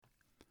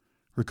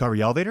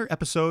Recovery Elevator,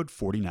 episode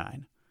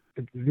 49.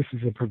 This is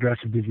a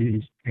progressive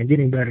disease, and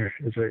getting better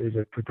is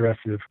a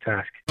progressive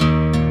task.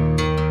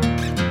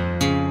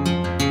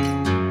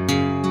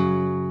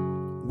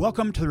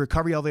 Welcome to the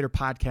Recovery Elevator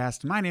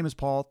podcast. My name is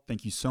Paul.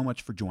 Thank you so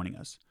much for joining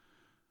us.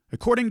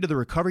 According to the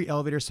Recovery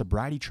Elevator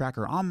sobriety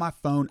tracker on my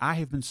phone, I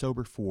have been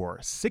sober for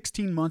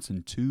 16 months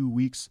and 2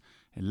 weeks.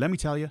 And let me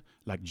tell you,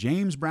 like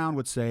James Brown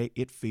would say,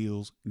 it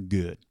feels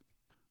good.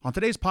 On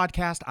today's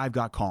podcast, I've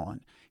got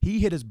Colin.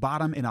 He hit his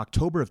bottom in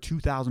October of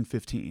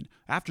 2015.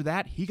 After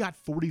that, he got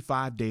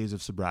 45 days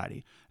of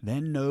sobriety.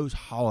 Then those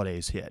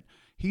holidays hit.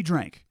 He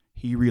drank.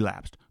 He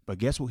relapsed. But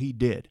guess what he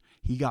did?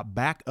 He got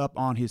back up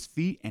on his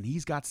feet, and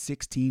he's got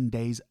 16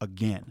 days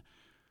again.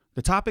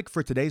 The topic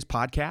for today's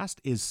podcast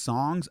is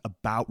songs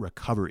about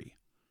recovery.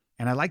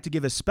 And I'd like to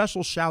give a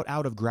special shout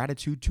out of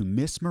gratitude to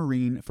Miss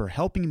Maureen for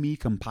helping me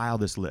compile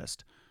this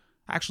list.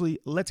 Actually,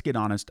 let's get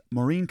honest,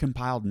 Maureen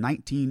compiled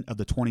 19 of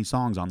the 20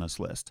 songs on this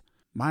list.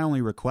 My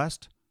only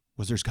request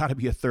was there's got to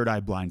be a Third Eye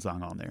Blind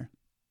song on there.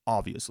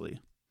 Obviously.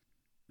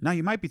 Now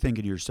you might be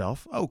thinking to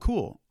yourself, oh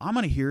cool, I'm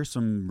going to hear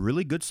some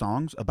really good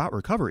songs about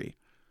recovery.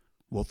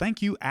 Well,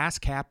 thank you,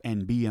 ASCAP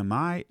and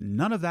BMI.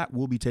 None of that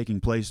will be taking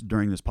place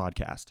during this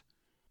podcast.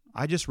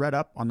 I just read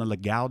up on the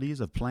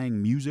legalities of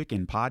playing music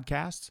in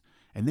podcasts,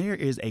 and there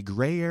is a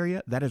gray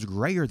area that is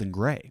grayer than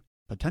gray.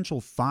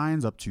 Potential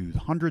fines up to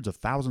hundreds of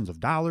thousands of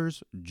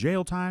dollars,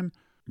 jail time.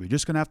 You're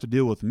just going to have to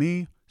deal with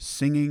me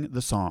singing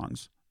the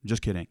songs.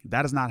 Just kidding.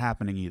 That is not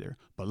happening either.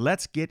 But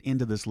let's get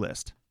into this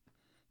list.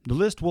 The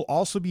list will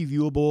also be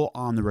viewable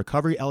on the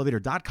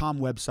recoveryelevator.com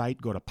website.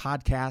 Go to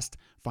podcast,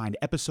 find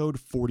episode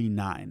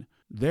 49.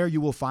 There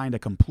you will find a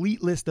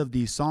complete list of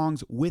these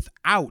songs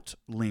without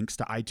links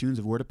to iTunes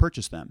of where to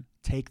purchase them.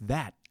 Take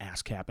that,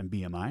 ASCAP and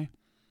BMI.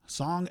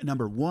 Song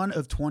number 1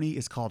 of 20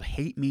 is called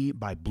Hate Me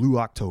by Blue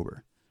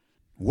October.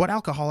 What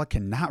alcoholic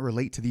cannot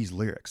relate to these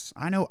lyrics?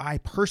 I know I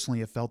personally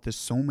have felt this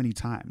so many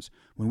times.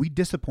 When we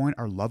disappoint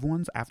our loved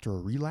ones after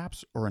a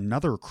relapse or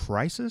another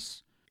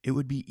crisis, it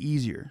would be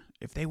easier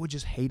if they would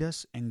just hate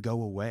us and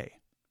go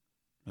away.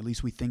 At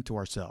least we think to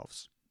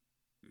ourselves.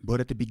 But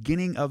at the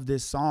beginning of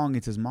this song,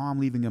 it's his mom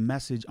leaving a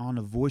message on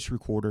a voice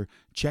recorder,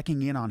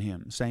 checking in on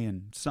him,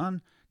 saying,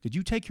 "Son, did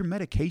you take your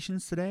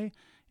medications today?"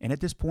 And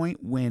at this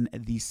point, when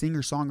the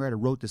singer-songwriter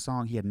wrote the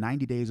song, he had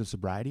 90 days of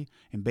sobriety,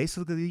 and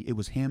basically it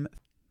was him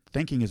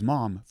thanking his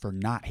mom for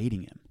not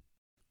hating him.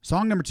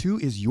 Song number 2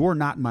 is You're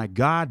Not My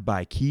God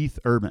by Keith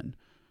Urban.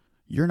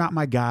 You're not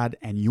my God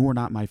and you're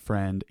not my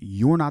friend.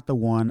 You're not the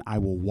one I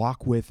will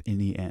walk with in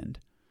the end.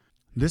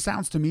 This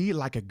sounds to me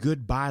like a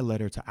goodbye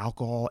letter to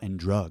alcohol and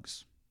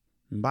drugs.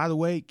 And by the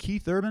way,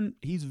 Keith Urban,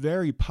 he's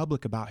very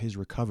public about his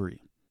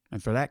recovery.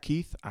 And for that,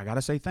 Keith, I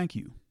gotta say thank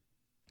you.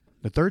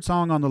 The third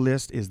song on the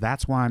list is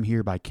That's Why I'm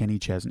Here by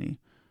Chesney.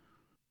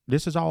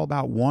 This is all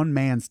about one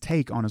man's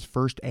take on his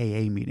first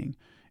AA meeting.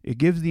 It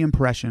gives the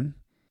impression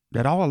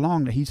that all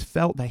along that he's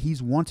felt that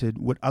he's wanted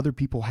what other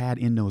people had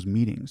in those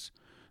meetings.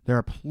 There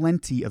are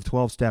plenty of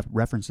 12-step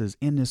references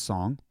in this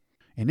song.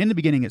 And in the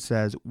beginning it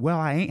says, well,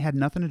 I ain't had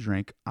nothing to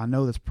drink. I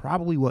know that's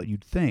probably what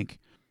you'd think.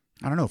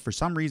 I don't know, for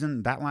some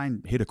reason that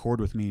line hit a chord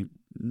with me.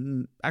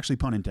 Actually,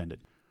 pun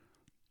intended.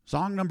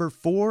 Song number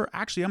 4,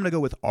 actually I'm going to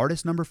go with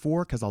artist number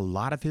 4 because a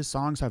lot of his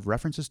songs have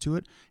references to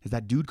it, is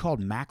that dude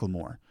called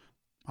Macklemore.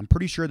 I'm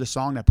pretty sure the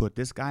song that put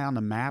this guy on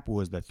the map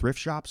was the Thrift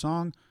Shop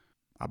song.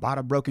 I bought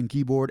a broken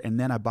keyboard and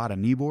then I bought a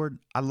kneeboard.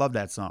 I love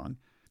that song.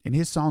 In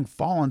his song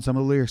Fallin, some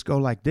of the lyrics go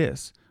like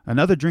this.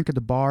 Another drink at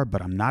the bar,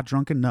 but I'm not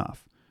drunk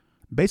enough.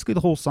 Basically, the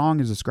whole song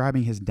is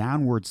describing his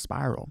downward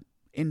spiral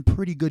in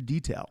pretty good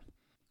detail.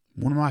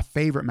 One of my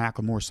favorite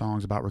Macklemore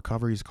songs about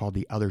recovery is called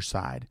The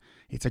Otherside.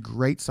 It's a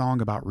great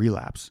song about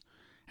relapse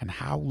and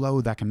how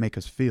low that can make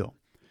us feel.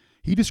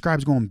 He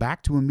describes going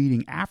back to a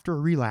meeting after a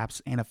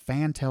relapse and a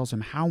fan tells him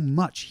how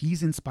much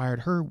he's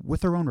inspired her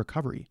with her own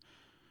recovery.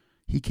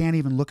 He can't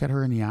even look at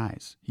her in the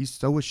eyes. He's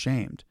so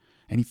ashamed,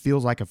 and he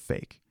feels like a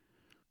fake.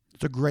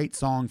 It's a great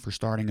song for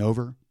starting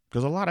over,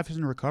 because a lot of us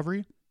in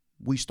recovery,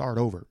 we start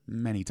over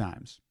many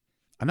times.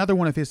 Another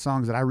one of his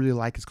songs that I really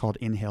like is called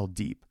Inhale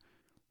Deep.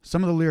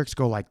 Some of the lyrics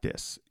go like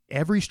this.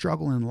 Every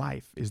struggle in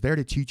life is there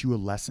to teach you a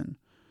lesson.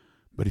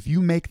 But if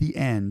you make the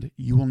end,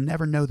 you will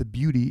never know the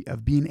beauty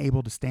of being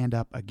able to stand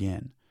up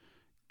again.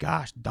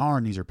 Gosh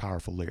darn, these are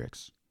powerful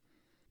lyrics.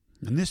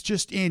 And this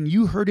just in,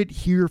 you heard it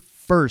here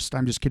first.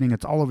 I'm just kidding.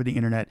 It's all over the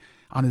internet.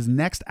 On his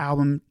next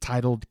album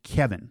titled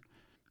Kevin,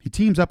 he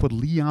teams up with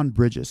Leon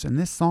Bridges. And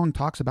this song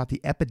talks about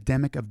the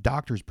epidemic of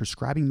doctors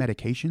prescribing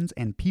medications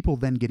and people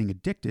then getting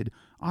addicted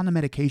on the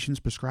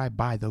medications prescribed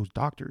by those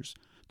doctors,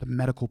 the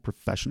medical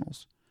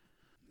professionals.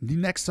 The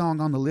next song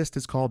on the list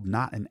is called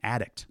Not An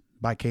Addict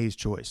by K's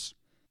Choice.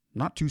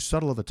 Not too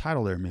subtle of a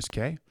title there, Miss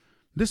K.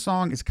 This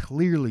song is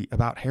clearly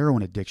about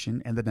heroin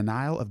addiction and the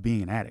denial of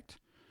being an addict.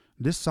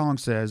 This song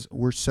says,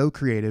 we're so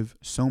creative,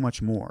 so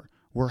much more.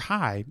 We're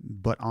high,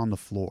 but on the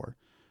floor.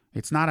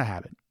 It's not a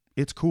habit.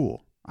 It's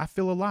cool. I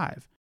feel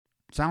alive.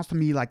 It sounds to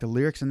me like the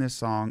lyrics in this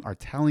song are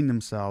telling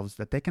themselves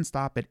that they can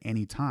stop at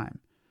any time.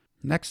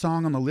 Next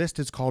song on the list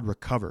is called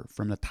Recover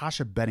from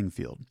Natasha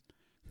Bedingfield.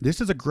 This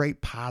is a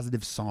great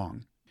positive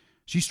song.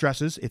 She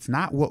stresses it's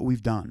not what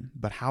we've done,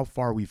 but how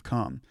far we've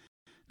come.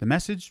 The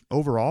message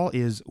overall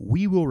is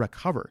we will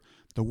recover.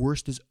 The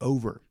worst is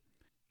over.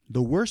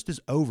 The worst is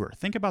over.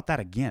 Think about that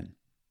again.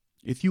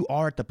 If you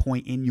are at the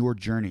point in your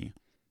journey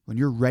when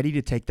you're ready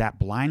to take that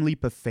blind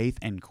leap of faith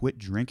and quit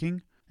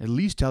drinking, at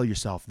least tell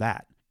yourself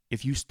that.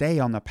 If you stay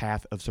on the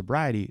path of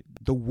sobriety,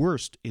 the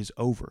worst is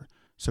over.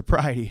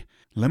 Sobriety,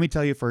 let me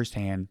tell you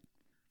firsthand,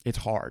 it's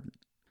hard.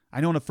 I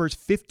know in the first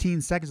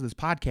 15 seconds of this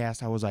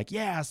podcast, I was like,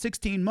 yeah,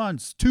 16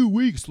 months, 2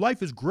 weeks,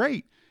 life is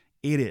great.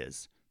 It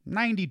is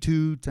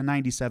 92 to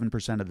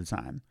 97% of the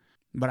time.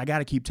 But I got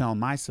to keep telling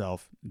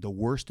myself the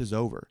worst is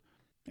over.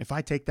 If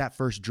I take that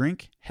first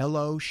drink,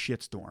 hello,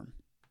 shitstorm.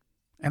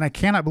 And I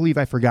cannot believe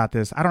I forgot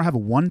this. I don't have a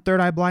one Third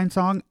Eye Blind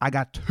song. I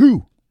got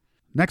two.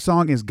 Next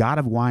song is God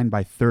of Wine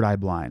by Third Eye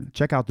Blind.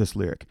 Check out this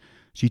lyric.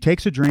 She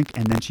takes a drink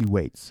and then she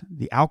waits.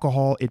 The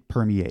alcohol, it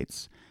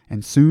permeates.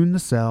 And soon the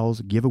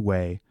cells give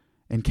away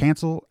and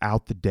cancel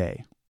out the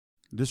day.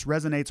 This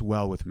resonates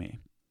well with me.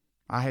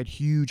 I had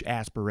huge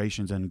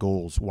aspirations and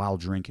goals while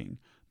drinking,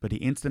 but the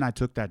instant I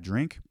took that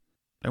drink,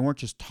 they weren't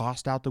just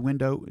tossed out the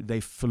window, they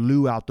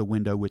flew out the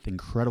window with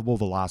incredible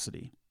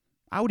velocity.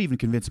 I would even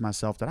convince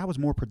myself that I was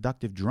more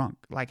productive drunk.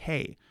 Like,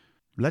 hey,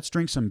 let's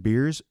drink some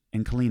beers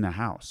and clean the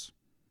house.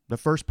 The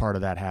first part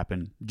of that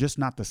happened, just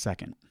not the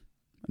second.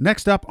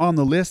 Next up on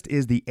the list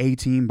is The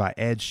A-Team by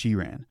Ed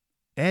Sheeran.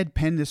 Ed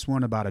penned this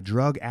one about a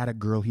drug addict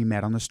girl he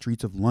met on the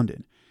streets of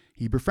London.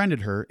 He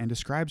befriended her and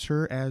describes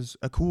her as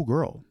a cool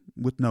girl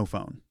with no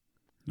phone.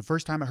 The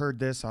first time I heard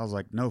this, I was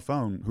like, no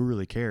phone, who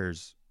really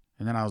cares?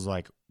 And then I was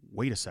like,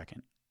 wait a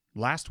second.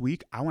 Last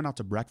week, I went out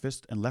to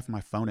breakfast and left my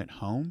phone at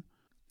home.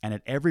 And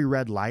at every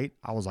red light,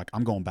 I was like,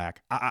 I'm going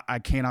back. I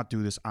cannot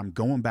do this. I'm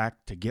going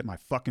back to get my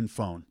fucking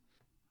phone.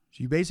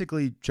 She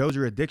basically chose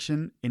her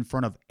addiction in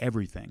front of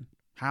everything.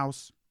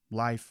 House,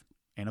 life,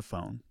 and a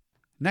phone.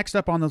 Next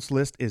up on this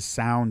list is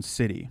Sound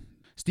City.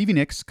 Stevie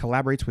Nicks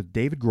collaborates with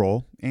David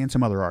Grohl and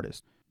some other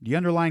artists. The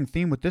underlying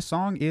theme with this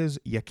song is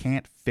You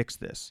Can't Fix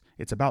This.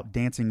 It's about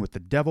dancing with the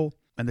devil,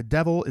 and the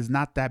devil is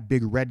not that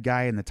big red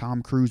guy in the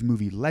Tom Cruise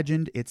movie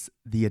Legend, it's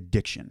the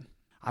addiction.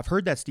 I've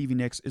heard that Stevie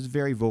Nicks is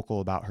very vocal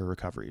about her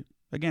recovery.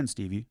 Again,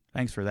 Stevie,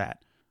 thanks for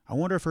that. I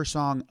wonder if her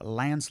song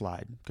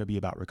Landslide could be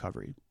about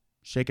recovery.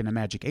 Shaking a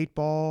magic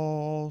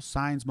 8-ball,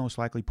 signs most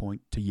likely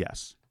point to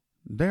yes.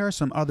 There are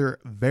some other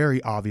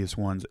very obvious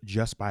ones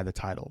just by the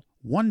title.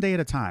 One Day at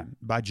a Time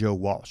by Joe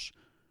Walsh.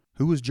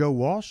 Who is Joe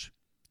Walsh?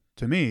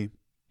 To me,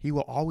 he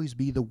will always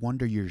be the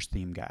Wonder Years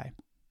theme guy.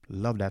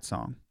 Love that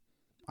song.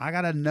 I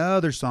got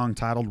another song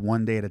titled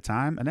One Day at a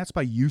Time, and that's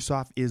by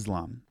Yusuf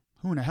Islam.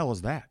 Who in the hell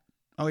is that?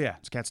 Oh yeah,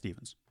 it's Cat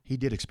Stevens. He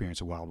did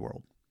experience a wild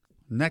world.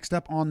 Next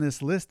up on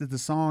this list is the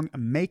song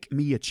Make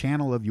Me a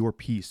Channel of Your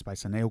Peace by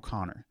Sinead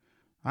O'Connor.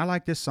 I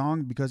like this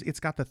song because it's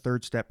got the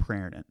third step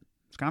prayer in it.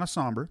 It's kind of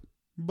somber,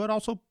 but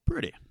also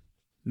pretty.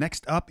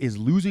 Next up is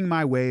Losing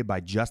My Way by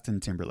Justin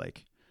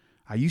Timberlake.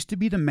 I used to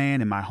be the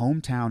man in my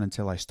hometown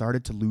until I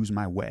started to lose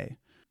my way.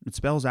 It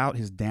spells out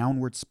his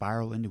downward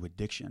spiral into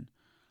addiction.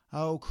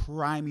 Oh,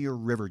 cry me a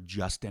river,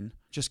 Justin.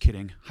 Just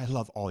kidding. I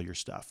love all your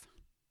stuff.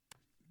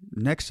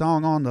 Next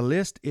song on the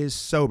list is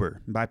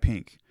Sober by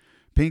Pink.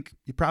 Pink,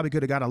 you probably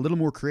could have got a little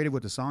more creative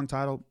with the song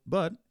title,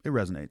 but it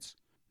resonates.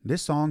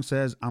 This song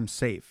says, I'm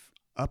safe.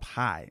 Up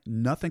high,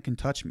 nothing can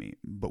touch me,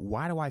 but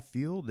why do I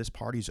feel this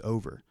party's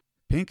over?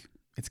 Pink,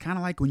 it's kind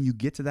of like when you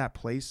get to that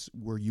place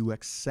where you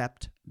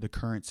accept the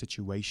current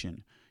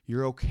situation.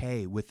 You're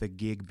okay with the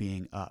gig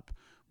being up,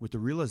 with the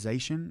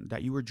realization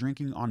that you were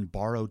drinking on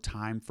borrowed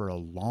time for a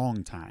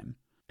long time.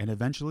 And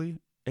eventually,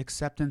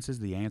 acceptance is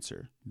the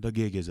answer. The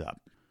gig is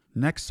up.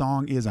 Next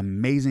song is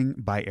Amazing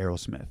by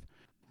Aerosmith.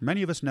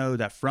 Many of us know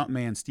that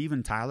frontman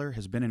Steven Tyler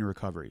has been in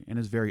recovery and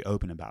is very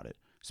open about it.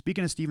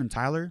 Speaking of Steven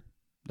Tyler,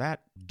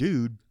 that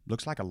dude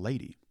looks like a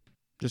lady.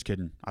 Just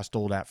kidding. I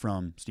stole that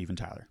from Steven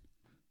Tyler.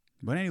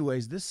 But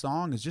anyways, this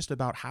song is just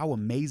about how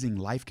amazing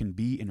life can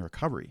be in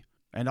recovery.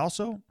 And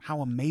also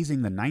how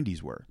amazing the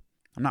 90s were.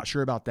 I'm not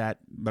sure about that,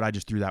 but I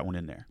just threw that one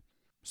in there.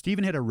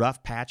 Steven hit a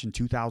rough patch in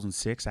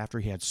 2006 after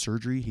he had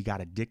surgery. He got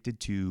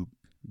addicted to,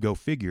 go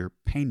figure,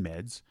 pain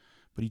meds.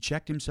 But he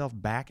checked himself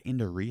back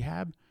into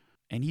rehab.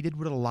 And he did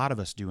what a lot of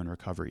us do in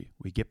recovery.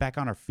 We get back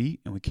on our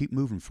feet and we keep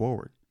moving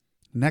forward.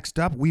 Next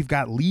up, we've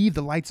got Leave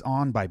the Lights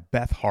On by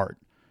Beth Hart.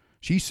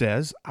 She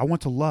says, I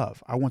want to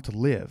love. I want to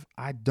live.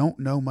 I don't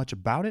know much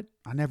about it.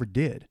 I never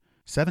did.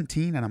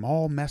 17 and I'm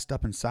all messed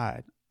up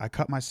inside. I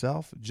cut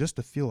myself just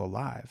to feel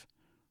alive.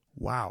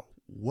 Wow,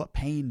 what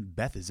pain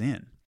Beth is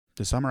in.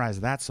 To summarize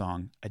that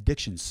song,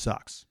 addiction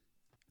sucks.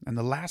 And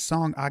the last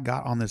song I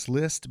got on this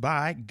list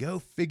by, go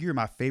figure,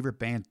 my favorite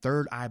band,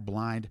 Third Eye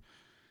Blind,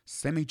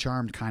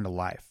 Semi-Charmed Kind of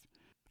Life.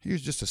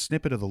 Here's just a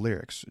snippet of the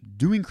lyrics.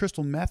 Doing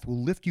crystal meth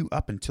will lift you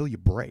up until you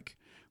break.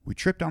 We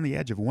tripped on the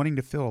edge of wanting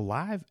to feel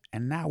alive,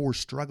 and now we're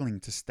struggling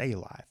to stay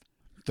alive.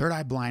 Third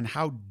Eye Blind,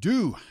 how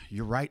do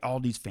you write all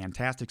these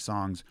fantastic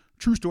songs?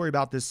 True story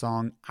about this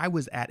song, I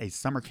was at a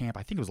summer camp,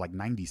 I think it was like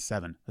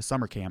 97, a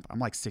summer camp. I'm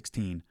like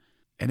 16.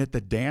 And at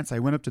the dance, I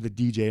went up to the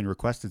DJ and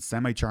requested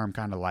Semi-Charm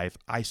Kind of Life.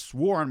 I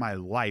swore on my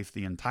life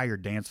the entire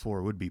dance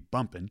floor would be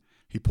bumping.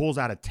 He pulls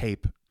out a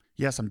tape.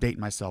 Yes, I'm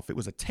dating myself. It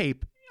was a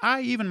tape.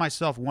 I even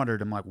myself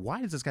wondered, I'm like,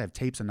 why does this guy have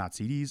tapes and not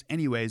CDs?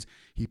 Anyways,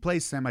 he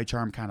plays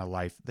Semi-Charm Kind of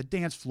Life. The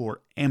dance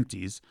floor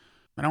empties.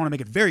 And I want to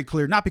make it very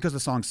clear, not because the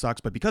song sucks,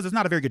 but because it's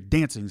not a very good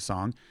dancing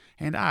song.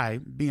 And I,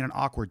 being an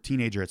awkward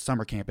teenager at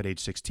summer camp at age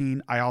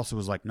 16, I also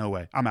was like, no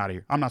way, I'm out of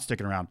here. I'm not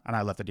sticking around. And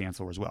I left the dance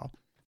floor as well.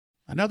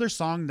 Another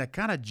song that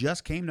kind of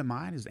just came to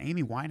mind is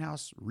Amy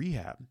Winehouse,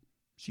 Rehab.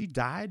 She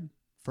died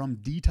from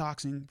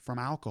detoxing from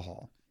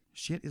alcohol.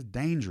 Shit is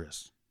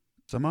dangerous.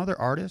 Some other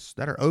artists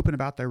that are open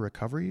about their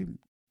recovery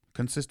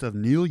consist of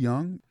Neil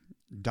Young,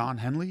 Don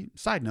Henley.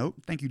 Side note,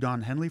 thank you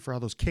Don Henley for all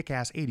those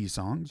kick-ass 80s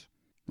songs.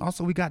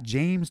 Also, we got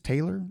James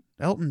Taylor,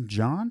 Elton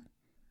John.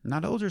 Now,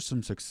 those are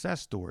some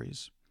success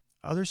stories.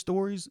 Other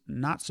stories,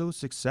 not so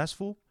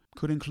successful,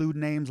 could include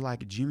names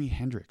like Jimi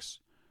Hendrix,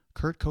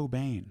 Kurt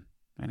Cobain,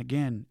 and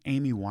again,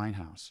 Amy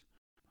Winehouse.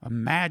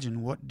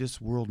 Imagine what this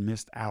world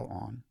missed out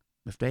on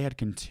if they had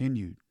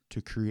continued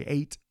to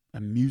create a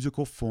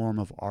musical form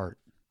of art.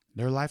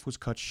 Their life was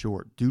cut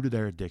short due to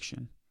their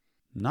addiction.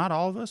 Not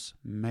all of us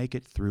make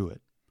it through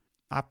it.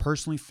 I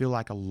personally feel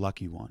like a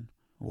lucky one.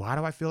 Why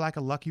do I feel like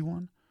a lucky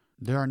one?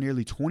 There are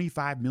nearly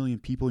 25 million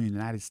people in the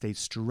United States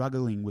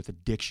struggling with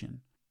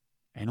addiction,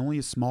 and only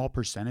a small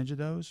percentage of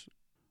those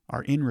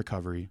are in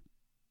recovery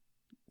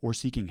or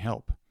seeking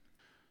help.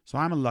 So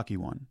I'm a lucky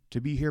one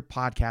to be here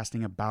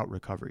podcasting about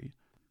recovery.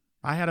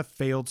 I had a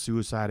failed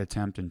suicide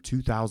attempt in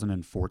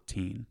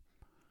 2014.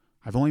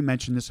 I've only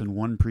mentioned this in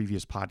one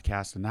previous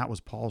podcast, and that was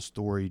Paul's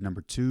story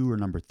number 2 or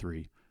number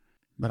 3.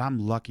 But I'm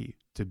lucky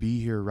to be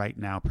here right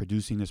now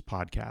producing this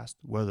podcast.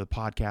 Whether the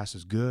podcast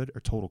is good or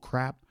total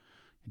crap,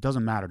 it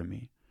doesn't matter to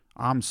me.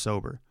 I'm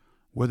sober.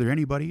 Whether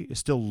anybody is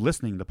still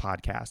listening to the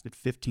podcast at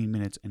 15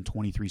 minutes and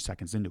 23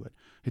 seconds into it,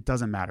 it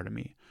doesn't matter to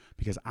me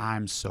because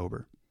I'm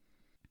sober.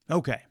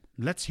 Okay,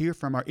 let's hear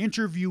from our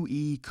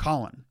interviewee,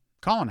 Colin.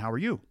 Colin, how are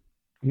you?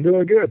 I'm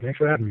doing good. Thanks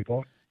for having me,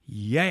 Paul.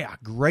 Yeah,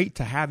 great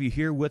to have you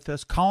here with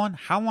us. Colin,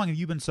 how long have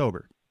you been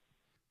sober?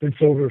 Been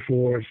sober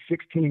for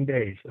 16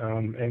 days,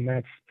 and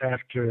that's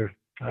after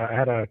I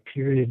had a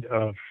period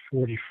of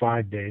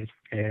 45 days,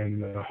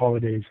 and the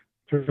holidays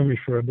threw me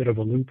for a bit of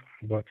a loop,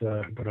 but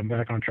I'm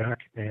back on track,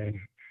 and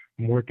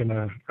I'm working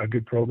a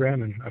good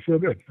program, and I feel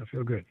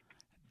good.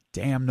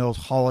 Damn, those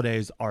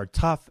holidays are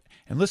tough.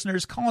 And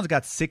listeners, Colin's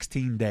got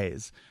 16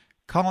 days.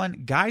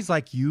 Colin, guys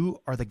like you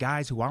are the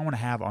guys who I want to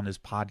have on this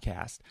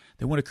podcast.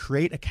 They want to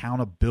create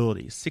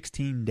accountability.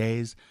 16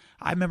 days.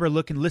 I remember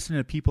listening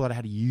to people that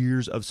had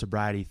years of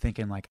sobriety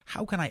thinking like,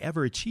 how can I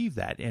ever achieve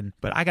that?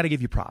 But I got to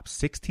give you props.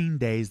 16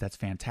 days, that's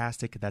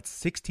fantastic. That's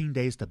 16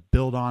 days to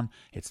build on.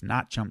 It's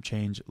not chump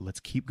change.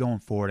 Let's keep going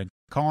forward. And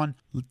Colin,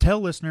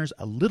 tell listeners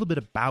a little bit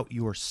about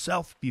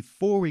yourself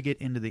before we get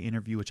into the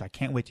interview, which I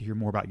can't wait to hear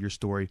more about your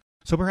story.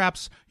 So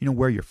perhaps,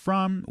 where you're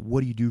from,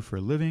 what do you do for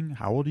a living?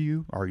 How old are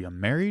you? Are you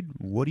married?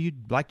 What do you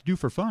like to do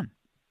for fun?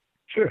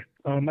 Sure.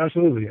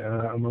 Absolutely.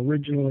 I'm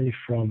originally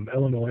from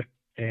Illinois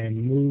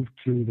and moved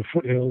to the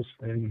foothills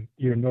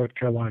here in North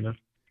Carolina.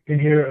 Been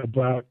here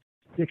about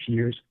 6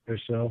 years or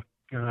so.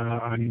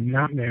 I'm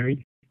not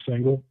married,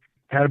 single.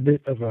 Had a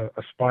bit of a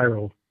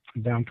spiral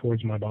down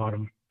towards my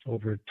bottom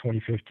over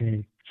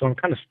 2015. So I'm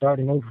kind of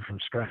starting over from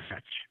scratch.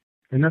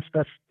 And that's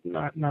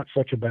not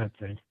such a bad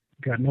thing.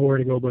 Got nowhere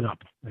to go but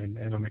up, and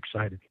I'm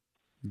excited.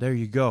 There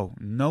you go.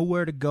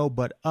 Nowhere to go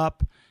but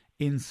up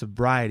in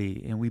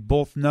sobriety. And we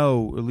both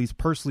know, at least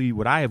personally,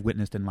 what I have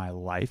witnessed in my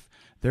life,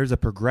 there's a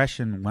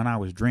progression when I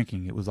was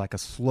drinking. It was like a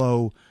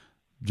slow,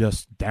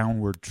 just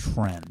downward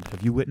trend.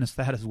 Have you witnessed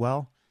that as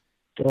well?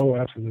 Oh,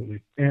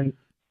 absolutely. And,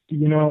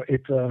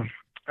 it's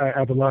I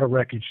have a lot of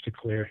wreckage to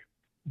clear,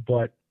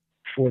 but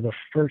for the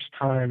first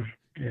time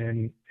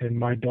in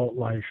my adult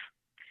life,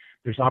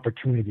 there's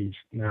opportunities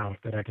now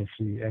that I can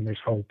see, and there's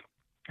hope.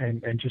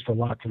 And just a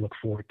lot to look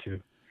forward to.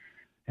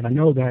 And I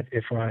know that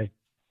if I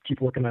keep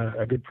working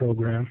a good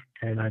program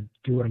and I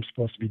do what I'm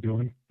supposed to be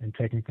doing and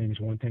taking things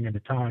one thing at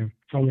a time,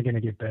 it's only going to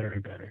get better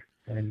and better.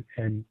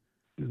 And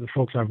the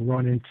folks I've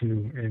run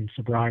into in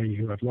sobriety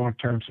who have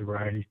long-term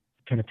sobriety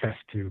can attest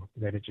to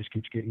that it just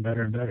keeps getting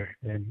better and better.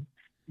 And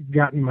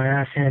gotten my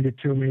ass handed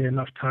to me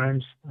enough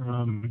times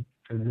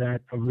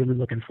that I'm really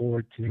looking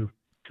forward to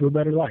a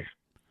better life.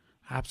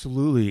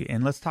 Absolutely.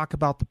 And let's talk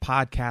about the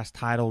podcast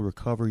title,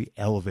 Recovery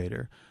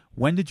Elevator.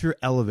 When did your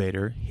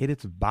elevator hit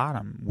its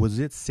bottom? Was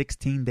it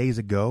 16 days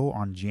ago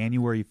on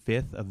January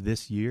 5th of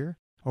this year?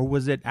 Or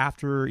was it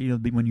after,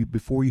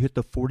 before you hit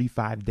the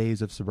 45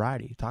 days of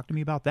sobriety? Talk to me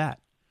about that.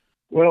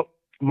 Well,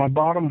 my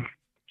bottom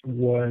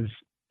was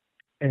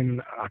in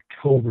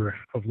October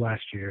of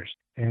last year.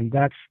 And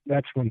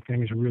that's when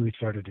things really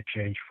started to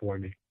change for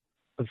me.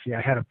 Let's see,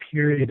 I had a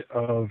period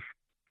of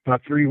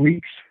about 3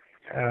 weeks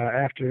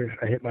after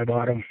I hit my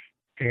bottom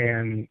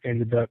and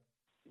ended up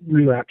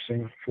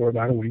relapsing for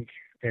about a week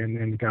and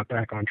then got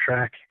back on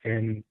track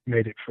and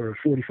made it for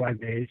 45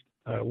 days,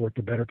 worked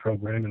a better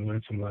program and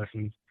learned some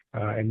lessons.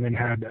 and then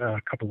had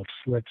a couple of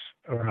slips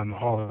around the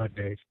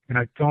holidays. And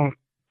I don't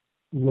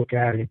look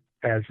at it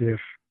as if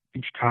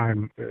each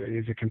time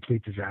is a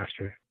complete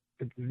disaster.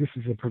 This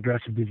is a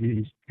progressive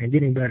disease, and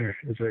getting better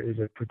is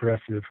a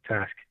progressive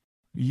task.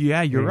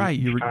 Yeah, you're right.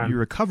 Your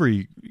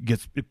recovery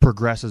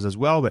progresses as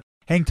well. But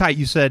hang tight.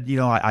 You said,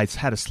 I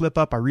had a slip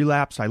up, I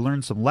relapsed, I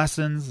learned some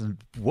lessons. And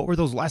what were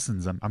those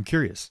lessons? I'm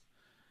curious.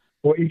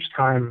 Well, each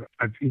time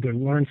I've either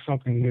learned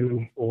something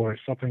new or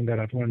something that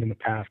I've learned in the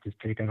past has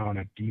taken on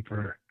a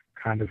deeper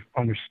kind of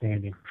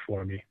understanding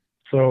for me.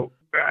 So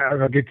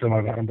I'll get to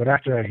my bottom, but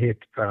after I hit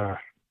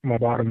my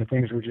bottom, the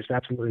things were just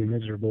absolutely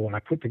miserable. And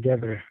I put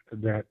together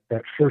that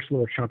first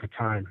little chunk of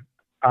time.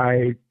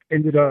 I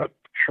ended up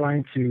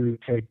trying to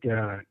take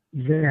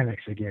Xanax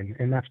again,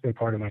 and that's been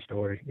part of my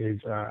story. Is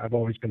I've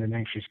always been an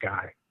anxious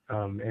guy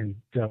and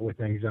dealt with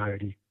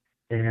anxiety,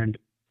 and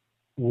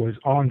was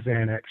on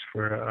Xanax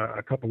for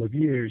a couple of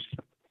years.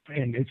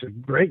 And it's a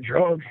great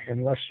drug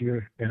unless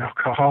you're an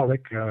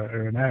alcoholic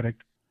or an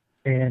addict.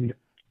 And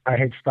I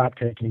had stopped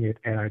taking it,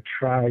 and I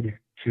tried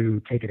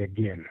to take it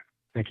again,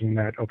 thinking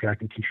that, okay, I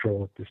can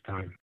control it this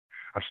time.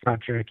 I've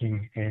stopped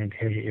drinking, and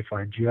hey, if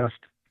I just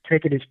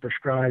take it as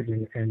prescribed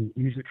and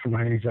use it for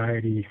my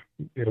anxiety,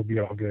 it'll be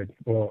all good.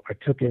 Well, I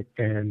took it,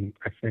 and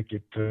I think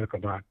it took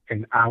about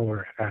an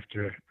hour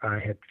after I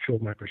had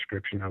filled my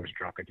prescription, I was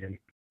drunk again.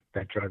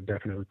 That drug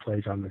definitely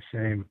plays on the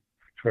same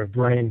sort of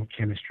brain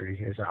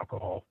chemistry as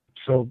alcohol.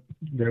 So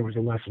there was a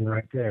lesson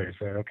right there, is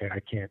that, okay, I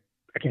can't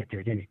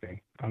take anything.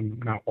 I'm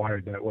not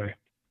wired that way.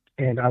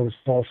 And I was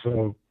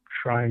also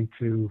trying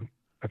to,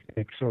 I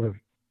think, sort of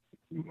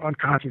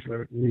unconsciously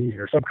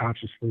or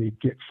subconsciously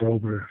get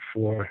sober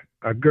for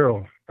a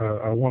girl,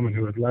 a woman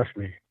who had left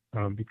me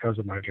because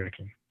of my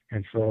drinking.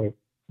 And so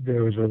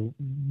there was a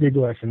big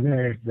lesson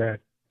there that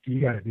you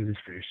got to do this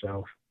for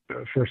yourself,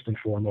 first and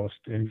foremost,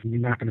 and you're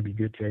not going to be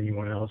good to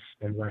anyone else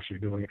unless you're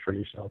doing it for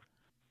yourself.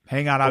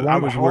 Hang on, I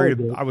was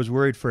worried. I was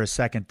worried for a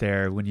second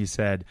there when you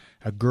said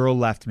a girl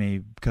left me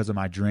because of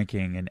my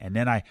drinking, and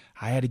then I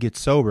had to get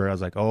sober. I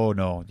was like, oh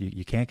no,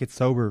 you can't get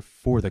sober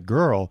for the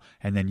girl.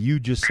 And then you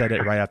just said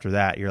it right after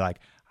that. You're like,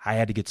 I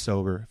had to get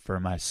sober for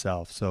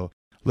myself. So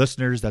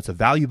listeners, that's a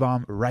value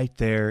bomb right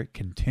there.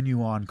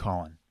 Continue on,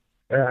 Colin.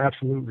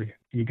 Absolutely,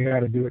 you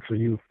got to do it for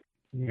you,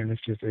 and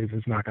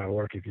it's not going to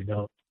work if you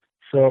don't.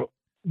 So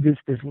this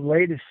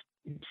latest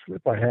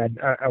slip I had,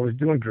 I was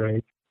doing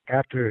great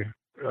after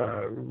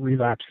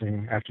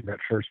relapsing after that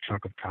first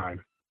chunk of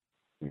time.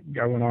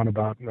 I went on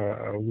about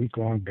a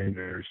week-long binge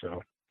or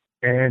so,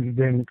 and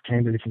then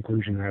came to the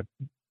conclusion that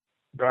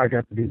I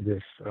got to do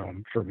this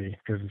for me,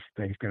 because this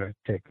thing's going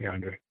to take me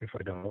under if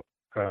I don't.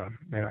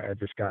 And I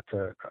just got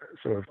to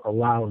sort of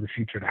allow the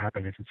future to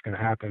happen if it's going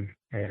to happen,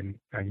 and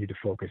I need to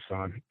focus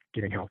on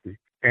getting healthy.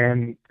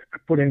 And I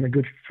put in a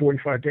good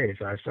 45 days.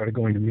 I started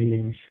going to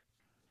meetings.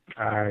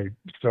 I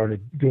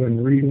started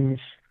doing readings.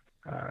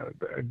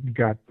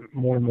 Got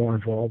more and more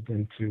involved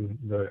into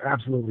the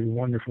absolutely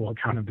wonderful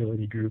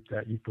accountability group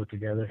that you put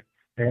together.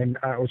 And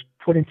I was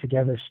putting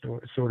together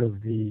sort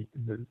of the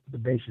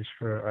basis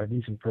for a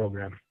decent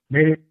program.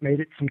 Made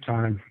it some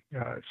time.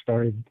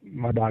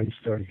 My body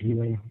started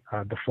healing.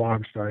 The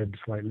fog started to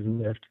slightly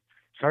lift.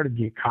 Started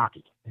to get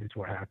cocky is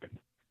what happened.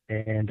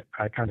 And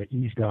I kind of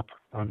eased up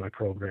on my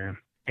program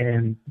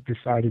and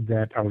decided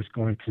that I was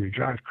going to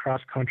drive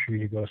cross country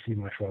to go see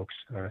my folks,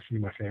 see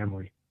my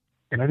family.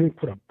 And I didn't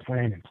put a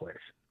plan in place.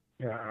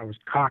 I was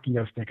cocky.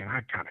 I was thinking,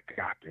 I kind of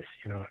got this,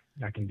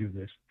 I can do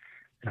this.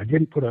 And I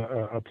didn't put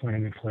a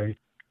plan in place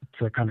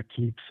to kind of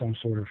keep some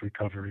sort of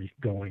recovery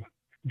going.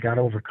 Got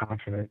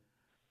overconfident,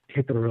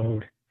 hit the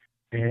road,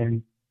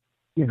 and,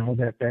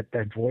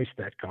 that voice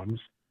that comes,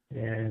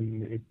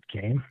 and it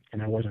came,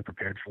 and I wasn't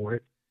prepared for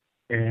it.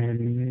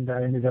 And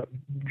I ended up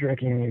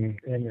drinking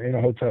in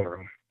a hotel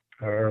room,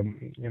 or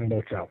in a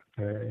motel,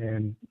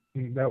 and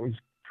that was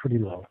pretty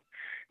low.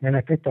 And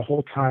I think the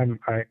whole time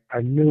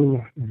I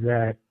knew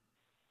that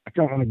I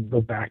don't want to go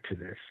back to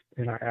this,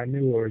 and I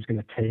knew where it was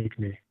going to take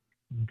me,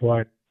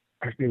 but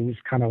it was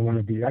kind of one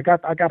of the, I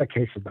got a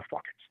case of the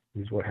fuck it,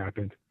 is what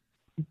happened.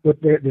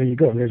 But there you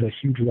go. There's a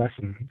huge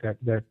lesson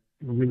that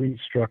really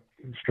struck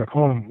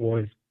home,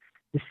 was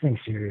this thing's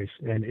serious,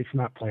 and it's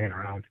not playing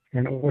around.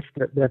 And what's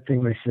that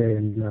thing they say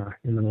in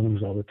the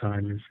rooms all the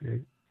time is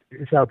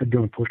it's out there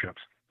doing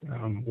push-ups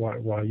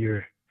while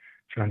you're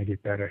trying to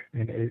get better,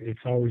 and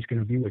it's always going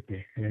to be with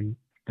me, and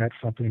that's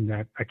something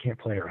that I can't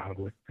play around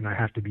with, and I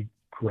have to be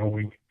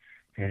growing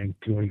and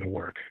doing the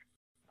work.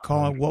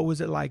 Colin, what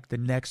was it like the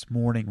next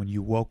morning when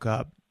you woke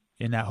up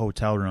in that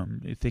hotel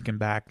room, thinking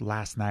back,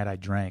 last night I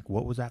drank?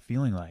 What was that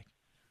feeling like?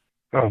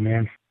 Oh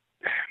man,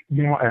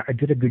 I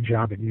did a good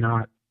job at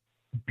not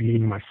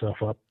beating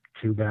myself up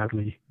too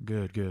badly.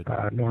 Good.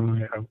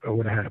 Normally I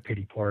would have had a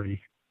pity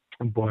party,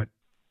 but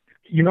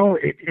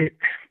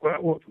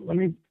well, let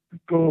me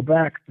go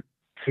back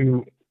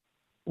to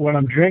when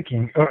I'm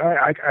drinking.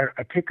 I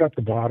pick up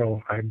the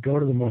bottle, I go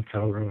to the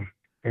motel room,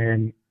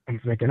 and I'm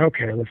thinking,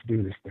 okay, let's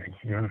do this thing,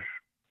 And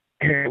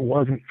it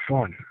wasn't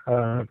fun.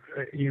 I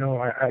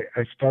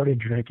started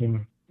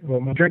drinking. Well,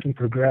 my drinking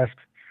progressed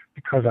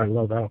because I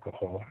love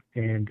alcohol.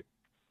 And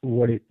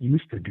what it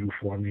used to do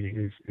for me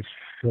is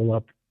fill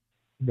up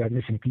that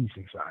missing piece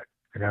inside.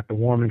 I got the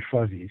warm and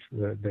fuzzies.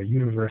 The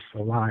universe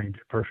aligned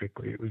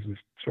perfectly. It was this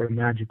sort of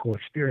magical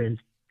experience.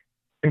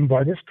 And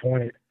by this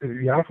point,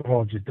 the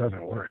alcohol just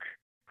doesn't work.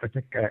 I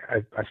think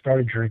I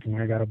started drinking.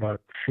 I got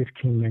about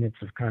 15 minutes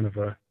of kind of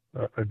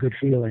a good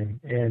feeling.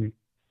 And,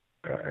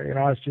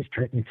 I was just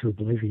drinking to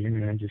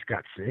oblivion, and I just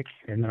got sick.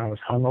 And then I was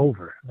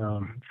hungover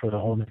for the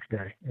whole next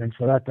day. And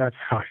so that's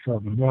how I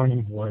felt. The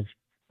morning was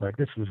like,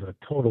 this was a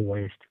total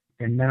waste.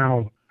 And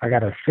now I got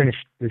to finish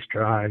this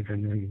drive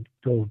and then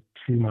go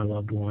see my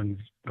loved ones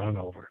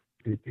hungover.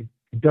 It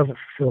doesn't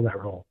fill that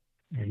role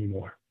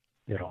anymore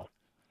at all.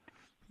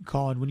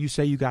 Colin, when you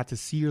say you got to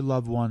see your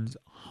loved ones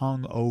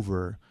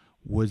hungover,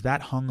 was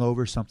that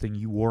hungover something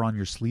you wore on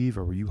your sleeve,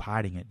 or were you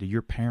hiding it? Did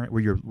your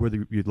were your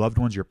loved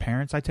ones your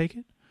parents, I take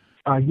it?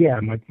 Yeah,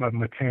 my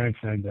parents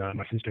and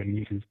my sister and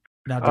nieces.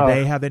 Now, do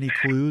they have any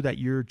clue that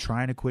you're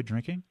trying to quit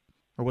drinking,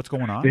 or what's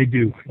going on? They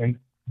do, and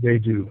they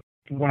do.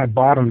 When I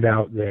bottomed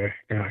out there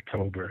in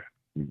October,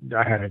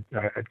 I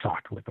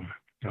talked with them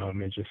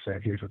and just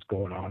said, "Here's what's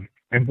going on."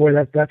 And boy,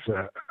 that's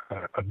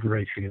a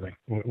great feeling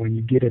when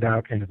you get it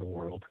out into the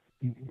world.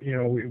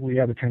 We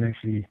have a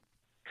tendency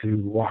to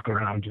walk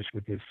around just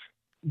with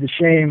the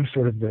shame,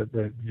 sort of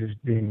the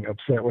just being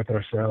upset with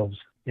ourselves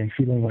and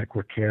feeling like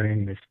we're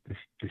carrying this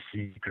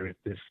secret,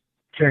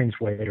 carrying this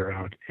weight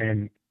around.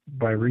 And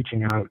by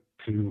reaching out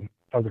to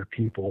other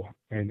people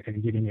and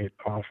getting it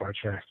off our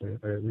chest,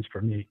 at least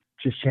for me,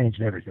 just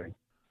changed everything.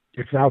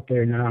 It's out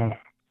there now,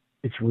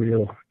 it's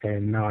real,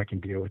 and now I can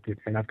deal with it.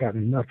 And I've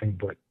gotten nothing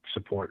but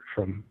support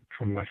from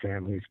my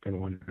family. It's been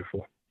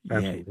wonderful.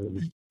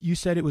 Absolutely. Yeah, you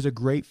said it was a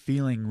great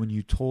feeling when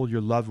you told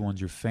your loved ones,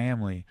 your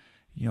family.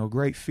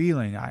 Great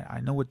feeling.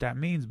 I know what that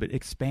means, but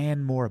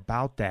expand more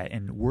about that.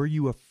 And were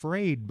you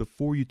afraid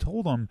before you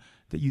told them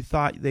that you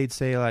thought they'd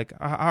say, like,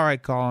 all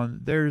right, Colin,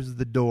 there's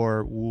the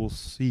door, we'll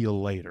see you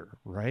later,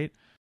 right?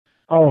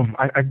 Oh,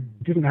 I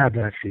didn't have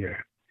that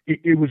fear.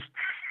 It was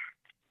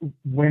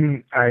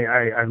when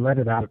I let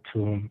it out to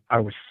them, I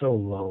was so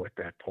low at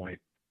that point.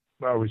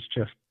 I was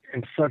just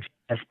in such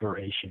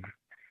desperation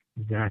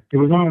that it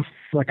was almost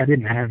like I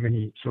didn't have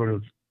any sort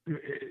of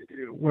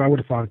what I would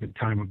have thought at the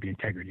time would be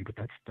integrity, but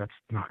that's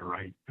not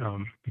right,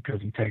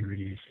 because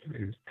integrity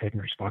is taking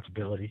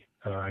responsibility.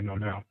 I know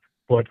now,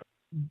 but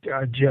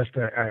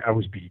I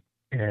was beat,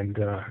 and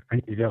I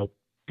needed help,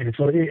 and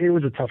so it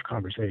was a tough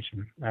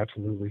conversation,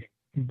 absolutely.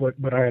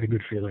 But I had a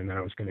good feeling that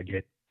I was going to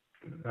get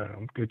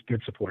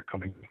good support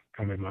coming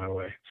my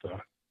way. So,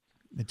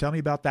 and tell me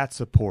about that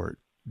support.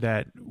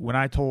 That when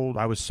I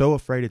was so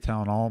afraid of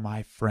telling all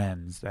my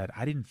friends that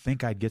I didn't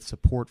think I'd get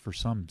support for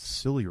some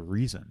silly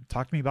reason.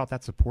 Talk to me about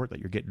that support that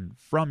you're getting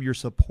from your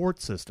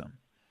support system.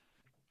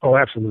 Oh,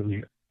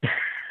 absolutely.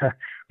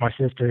 My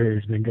sister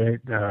has been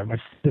great. My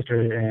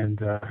sister and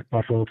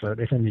my folks,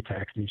 they send me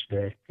texts each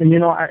day. And,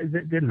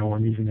 they're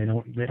normies and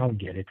they don't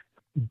get it,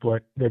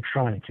 but they're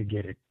trying to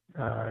get it.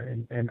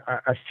 And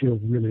I feel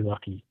really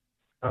lucky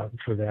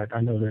for that.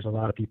 I know there's a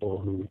lot of people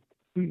who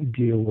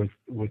deal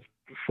with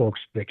folks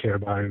they care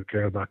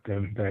about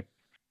them that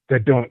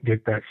don't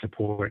get that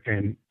support,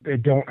 and they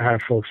don't have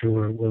folks who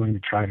are willing to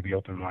try to be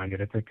open-minded.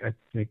 I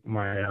think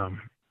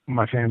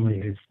my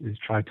family is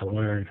trying to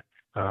learn.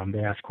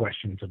 They ask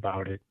questions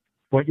about it,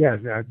 but yeah,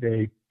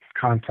 they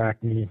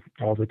contact me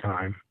all the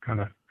time, kind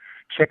of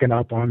checking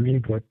up on me,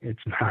 but it's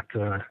not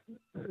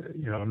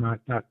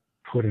not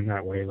put in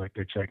that way like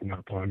they're checking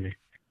up on me.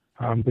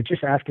 But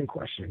just asking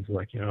questions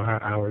like,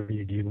 how are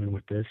you dealing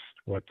with this?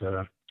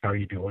 How are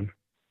you doing?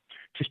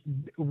 Just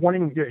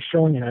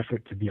showing an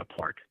effort to be a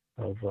part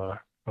of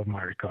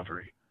my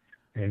recovery,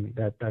 and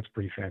that's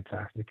pretty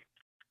fantastic.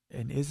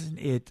 And isn't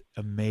it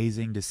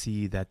amazing to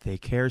see that they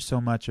care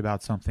so much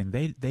about something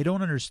they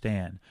don't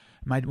understand?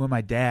 When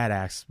my dad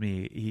asks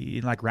me,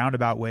 in like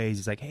roundabout ways,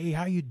 he's like, "Hey,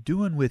 how you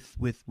doing with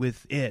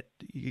it?"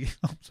 I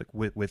was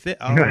like, "With it?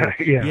 Oh,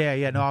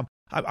 yeah. No,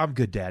 I'm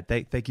good, Dad.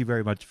 Thank you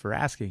very much for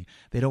asking."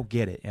 They don't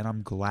get it, and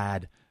I'm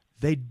glad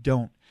they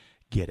don't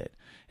get it.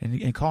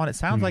 And Colin, it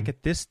sounds like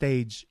at this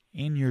stage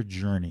in your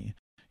journey,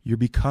 you're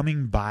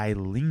becoming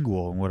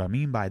bilingual. And what I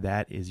mean by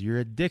that is your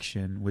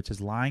addiction, which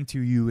is lying to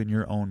you in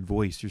your own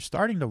voice. You're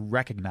starting to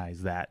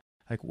recognize that.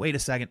 Like, wait a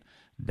second,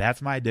 that's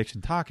my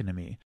addiction talking to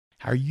me.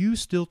 Are you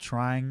still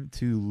trying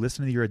to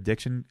listen to your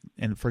addiction?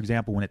 And for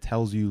example, when it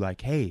tells you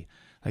like, hey,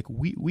 like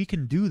we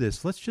can do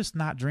this. Let's just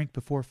not drink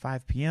before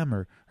 5 p.m.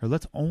 or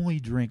let's only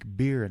drink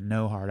beer and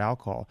no hard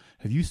alcohol.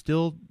 Have you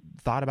still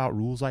thought about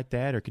rules like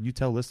that? Or can you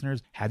tell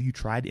listeners, have you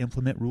tried to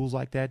implement rules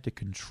like that to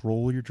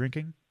control your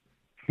drinking?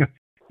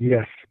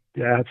 Yes,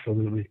 yeah,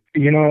 absolutely.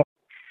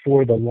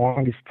 For the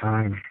longest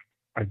time,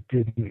 I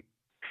didn't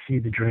see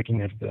the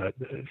drinking as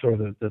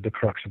the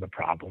crux of the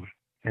problem.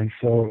 And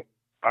so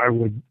I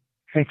would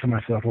think to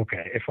myself,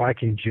 okay, if I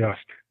can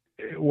just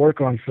work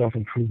on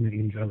self-improvement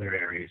in these other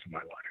areas of my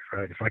life,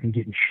 right? If I can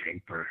get in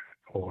shape or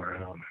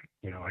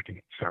I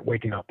can start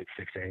waking up at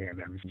 6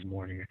 a.m. every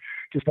morning,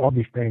 just all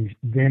these things,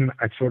 then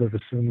I'd sort of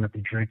assume that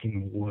the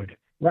drinking would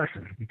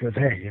lessen because,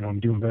 hey, I'm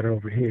doing better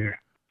over here.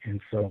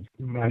 And so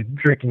my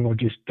drinking will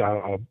just,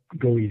 I'll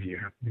go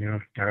easier,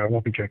 I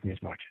won't be drinking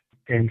as much.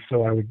 And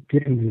so I would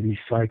get into these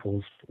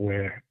cycles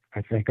where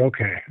I think,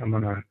 okay, I'm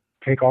going to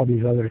take all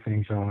these other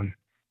things on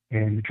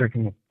and the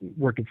drinking will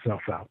work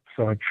itself out.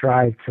 So I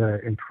tried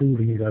to improve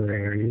in these other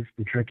areas.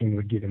 The drinking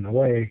would get in the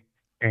way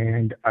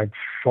and I'd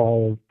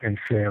fall and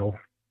fail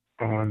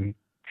on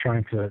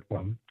trying to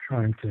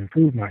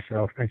improve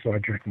myself. And so I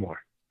drink more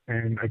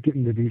and I get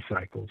into these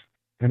cycles.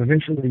 And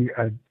eventually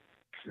I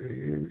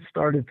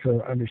started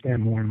to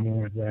understand more and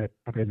more that,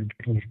 okay, the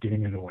drinking is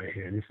getting in the way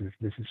here.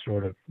 This is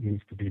sort of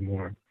needs to be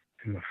more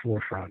in the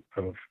forefront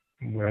of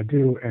what I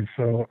do. And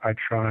so I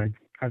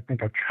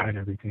think I've tried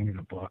everything in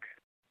the book.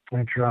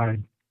 I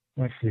tried,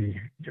 let's see,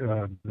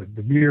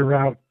 the beer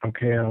route.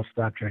 Okay, I'll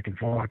stop drinking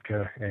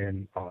vodka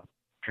and I'll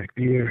drink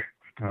beer.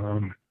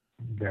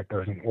 That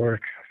doesn't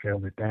work. I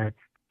failed at that.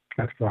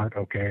 I thought,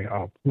 okay,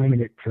 I'll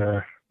limit it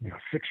to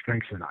 6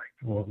 drinks a night.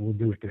 We'll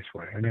do it this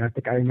way. I mean,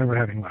 I remember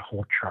having my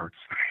whole charts.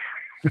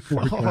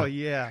 Oh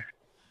yeah.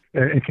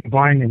 And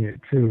combining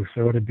it too.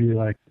 So it'd be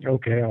like,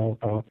 okay,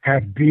 I'll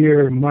have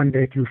beer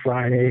Monday through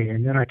Friday,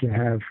 and then I can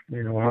have,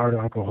 hard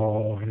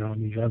alcohol,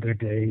 these other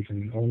days,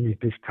 and only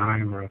at this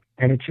time.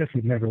 And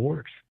it never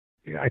works.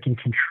 I can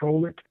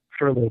control it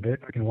for a little bit.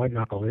 I can white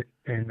knuckle it,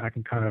 and I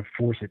can kind of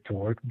force it to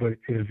work, but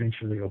it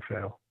eventually will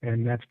fail.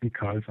 And that's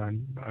because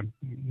I'm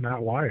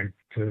not wired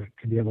to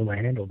be able to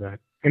handle that.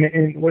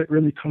 And what it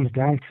really comes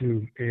down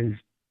to is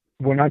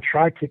when I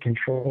try to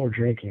control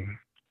drinking,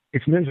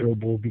 it's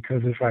miserable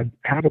because if I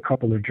have a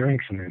couple of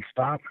drinks and then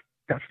stop,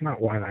 that's not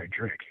why I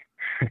drink.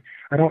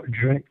 I don't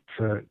drink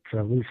to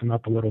loosen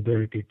up a little bit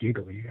or get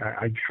giggly.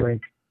 I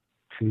drink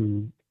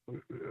to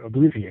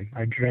oblivion.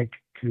 I drink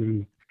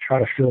to try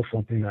to fill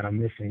something that I'm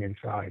missing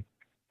inside.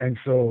 And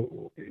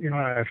so,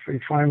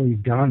 it finally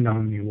dawned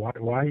on me,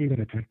 why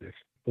even attempt this?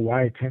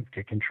 Why attempt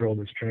to control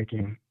this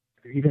drinking?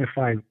 Even if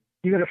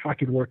I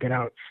could work it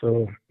out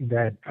so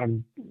that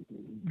I'm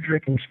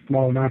drinking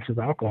small amounts of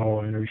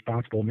alcohol in a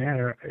responsible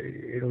manner,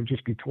 it'll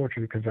just be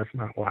torture because that's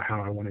not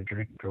how I want to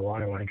drink or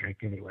why I want to drink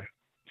anyway.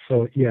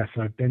 So yes,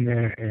 I've been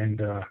there and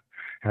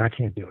I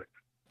can't do it.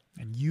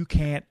 And you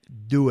can't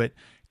do it.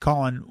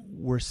 Colin,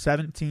 we're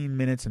 17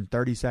 minutes and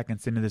 30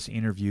 seconds into this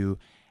interview,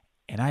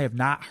 and I have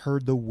not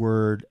heard the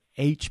word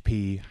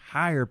HP,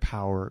 higher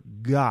power,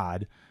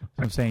 God.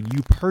 I'm saying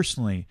you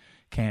personally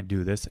can't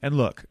do this. And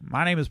look,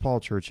 my name is Paul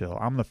Churchill.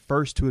 I'm the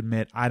first to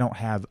admit I don't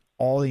have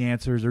all the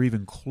answers or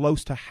even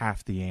close to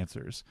half the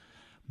answers.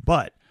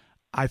 But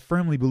I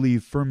firmly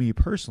believe for me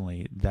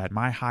personally that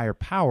my higher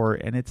power,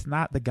 and it's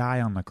not the guy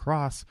on the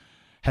cross,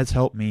 has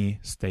helped me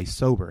stay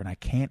sober, and I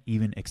can't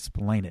even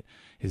explain it.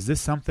 Is this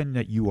something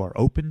that you are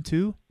open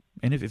to?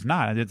 And if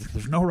not,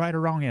 there's no right or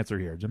wrong answer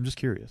here. I'm just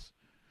curious.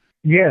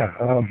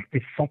 Yeah,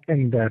 it's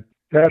something that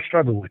I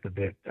struggle with a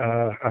bit.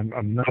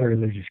 I'm not a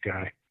religious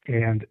guy,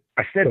 and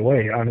I stayed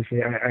away,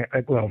 honestly.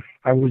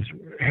 I was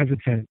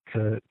hesitant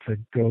to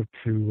go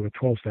to a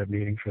 12-step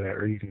meeting for that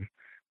reason,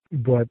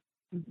 but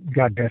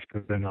got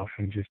desperate enough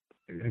and just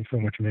in so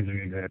much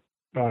misery that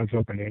I was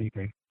open to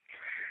anything.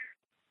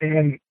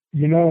 And,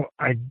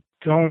 I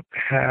don't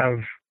have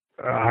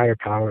a higher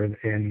power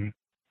in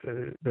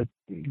the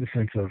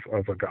sense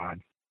of a God,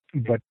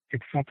 but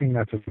it's something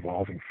that's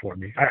evolving for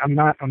me. I'm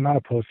not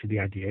opposed to the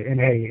idea. And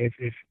hey,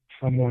 if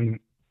someone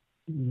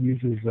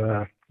uses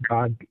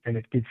God and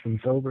it gets them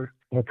sober,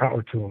 more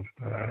power to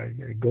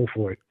them. Go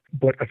for it.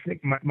 But I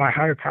think my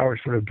higher power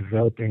is sort of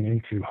developing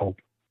into hope,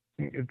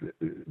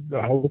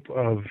 the hope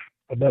of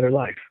a better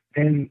life,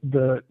 and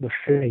the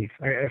faith.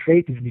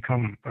 Faith has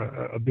become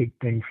a big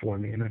thing for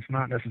me, and it's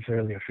not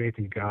necessarily a faith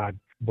in God,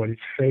 but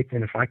it's faith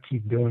in if I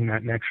keep doing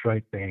that next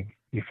right thing,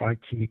 if I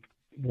keep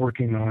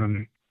working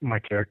on my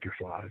character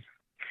flaws,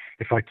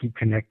 if I keep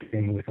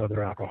connecting with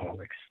other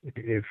alcoholics,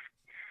 if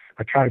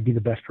I try to be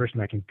the best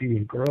person I can be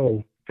and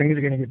grow, things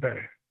are going to get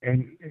better,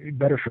 and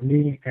better for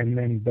me, and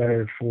then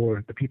better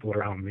for the people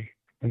around me.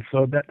 And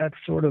so that's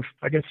sort of,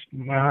 I guess,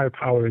 my higher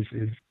power is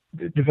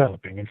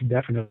developing. It's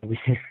definitely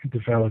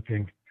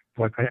developing,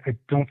 but I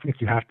don't think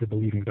you have to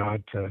believe in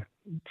God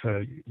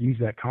to use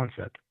that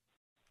concept.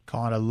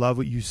 Colin, I love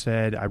what you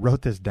said. I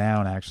wrote this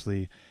down,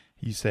 actually.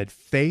 You said,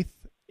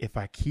 faith if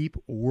I keep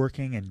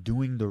working and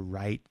doing the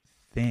right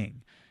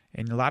thing.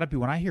 And a lot of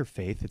people, when I hear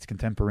faith, it's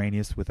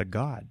contemporaneous with a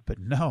God. But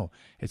no,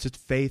 it's just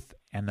faith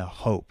and a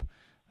hope.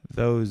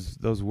 Those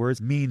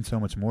words mean so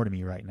much more to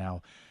me right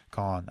now,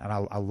 Colin, and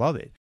I love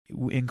it.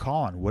 In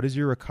Colin, what does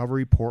your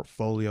recovery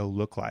portfolio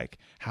look like?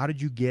 How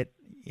did you get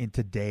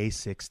into day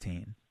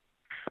 16?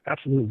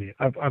 Absolutely.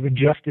 I've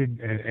adjusted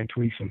and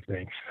tweaked some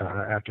things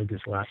after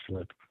this last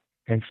slip.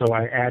 And so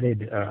I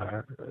added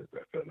a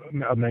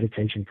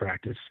meditation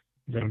practice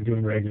that I'm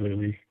doing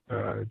regularly,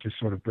 just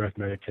sort of breath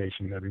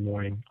meditation every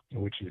morning,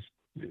 which is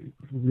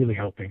really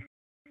helping.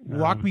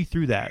 Walk me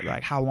through that.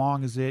 Like, how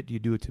long is it? Do you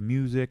do it to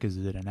music? Is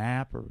it an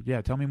app? Or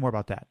tell me more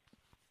about that.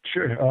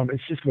 Sure.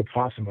 It's just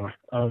Vipassana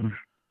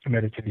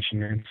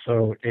meditation, and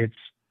so it's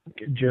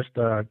just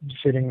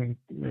sitting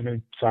in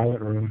a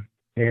silent room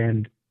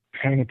and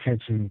paying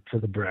attention to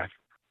the breath.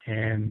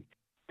 And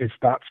as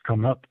thoughts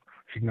come up,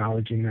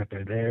 acknowledging that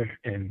they're there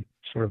and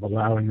sort of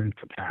allowing them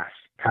to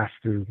pass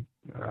through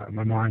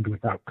my mind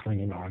without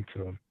clinging on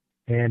to them.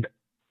 And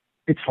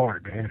it's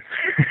hard, man.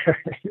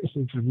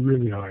 It's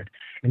really hard.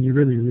 And you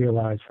really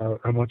realize how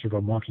much of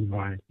a monkey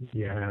mind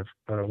you have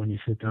when you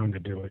sit down to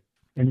do it.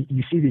 And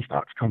you see these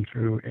thoughts come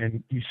through,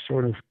 and you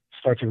sort of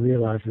start to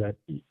realize that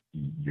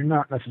you're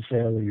not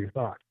necessarily your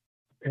thought.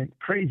 And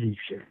crazy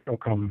shit will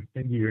come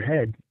into your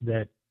head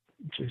that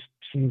just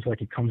seems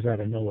like it comes out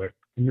of nowhere.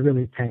 And you're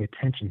really paying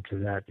attention to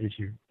that as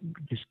you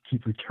just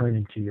keep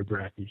returning to your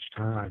breath each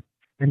time.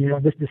 And,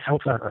 this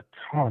helps out a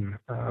ton.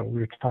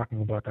 We were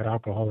talking about that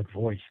alcoholic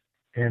voice.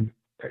 And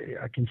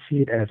I can see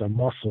it as a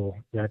muscle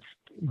that's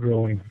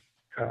growing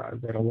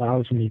that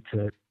allows me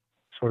to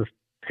sort of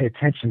pay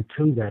attention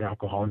to that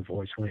alcoholic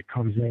voice when it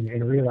comes in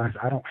and realize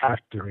I don't have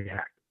to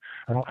react.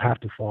 I don't have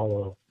to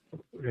follow,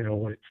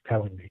 what it's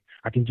telling me.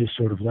 I can just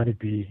sort of let it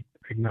be,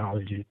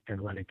 acknowledge it,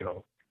 and let it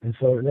go. And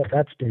so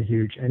that's been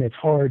huge. And it's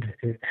hard.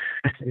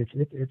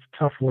 It's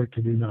tough work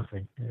to do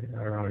nothing,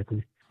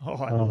 ironically. Oh,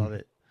 I love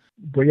it.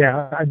 But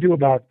yeah, I do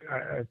about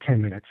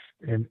 10 minutes,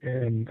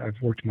 and I've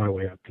worked my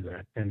way up to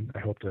that, and I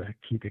hope to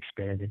keep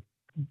expanding.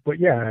 But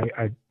yeah,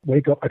 I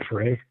wake up, I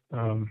pray,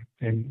 and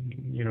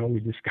we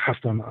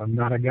discussed I'm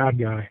not a God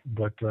guy,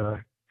 but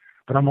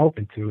I'm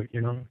open to it,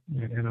 and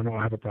I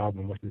don't have a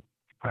problem with it.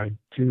 I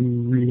do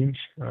readings.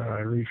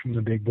 I read from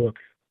the big book.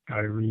 I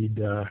read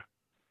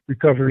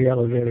Recovery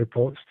Elevator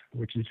Post,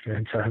 which is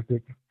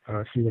fantastic.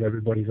 See what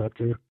everybody's up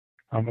to.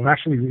 I'm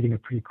actually reading a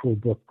pretty cool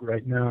book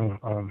right now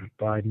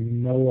by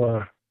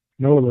Noah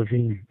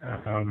Levine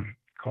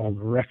called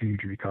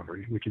Refuge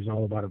Recovery, which is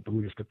all about a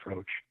Buddhist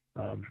approach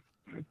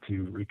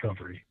to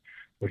recovery,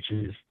 which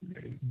has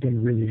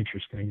been really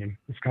interesting. And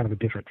it's kind of a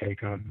different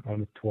take on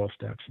the 12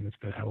 steps, and it's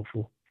been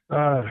helpful.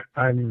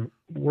 I'm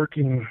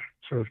working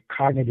sort of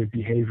cognitive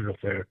behavioral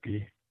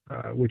therapy,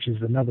 which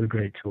is another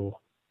great tool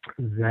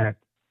that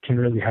can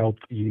really help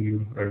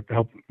you or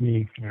help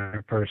me,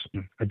 a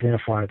person,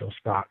 identify those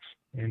thoughts.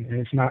 And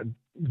it's not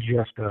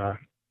just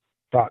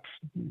thoughts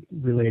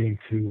relating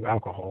to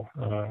alcohol,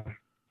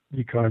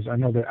 because I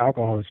know that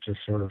alcohol is just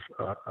sort of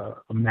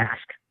a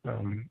mask,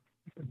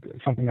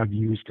 something I've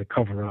used to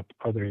cover up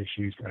other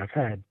issues that I've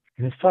had.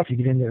 And it's tough. You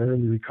get into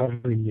early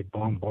recovery and you get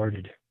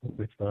bombarded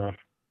with sort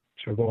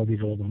of all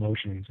these old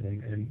emotions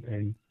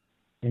and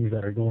things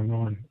that are going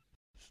on.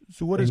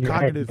 So what does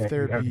cognitive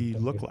therapy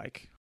look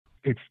like?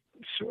 It's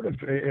sort of,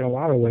 in a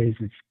lot of ways,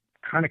 it's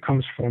kind of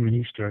comes from an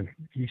Eastern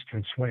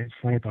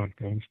slant on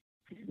things.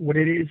 What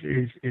it is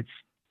it's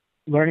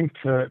learning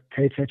to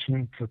pay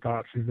attention to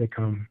thoughts as they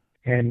come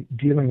and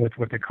dealing with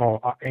what they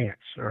call ants,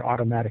 or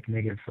automatic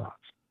negative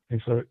thoughts.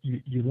 And so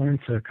you learn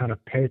to kind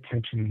of pay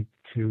attention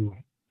to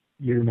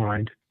your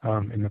mind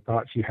and the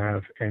thoughts you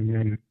have, and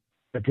then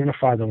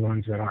identify the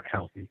ones that aren't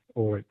healthy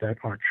or that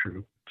aren't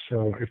true.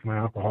 So if my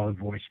alcoholic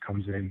voice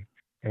comes in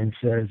and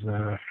says,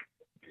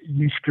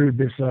 you screwed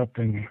this up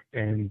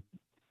and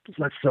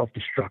let's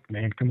self-destruct,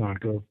 man. Come on,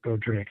 go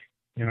drink.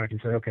 I can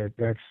say, okay,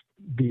 that's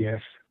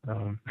BS.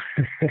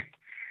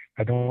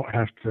 I don't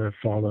have to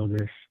follow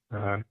this.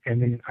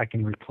 And then I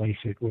can replace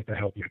it with a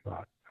healthier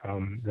thought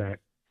that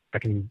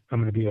I'm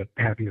going to be a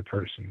happier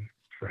person,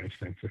 for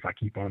instance, if I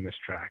keep on this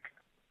track.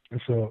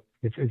 And so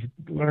it's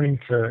learning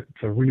to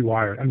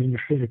rewire. I mean,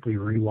 you're physically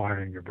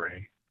rewiring your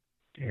brain.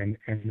 And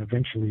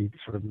eventually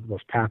sort of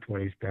those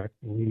pathways that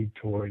lead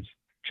towards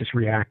just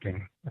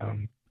reacting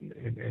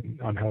in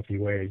unhealthy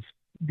ways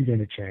begin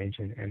to change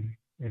and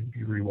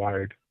be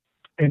rewired.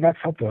 And that's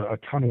helped a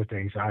ton with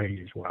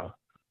anxiety as well.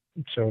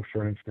 So,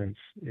 for instance,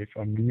 if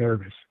I'm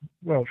nervous,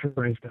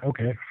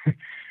 okay,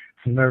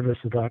 I'm nervous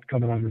about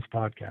coming on this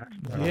podcast.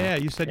 Yeah,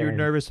 you said you were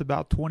nervous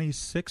about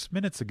 26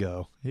 minutes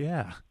ago.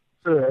 Yeah.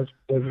 That's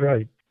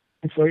right.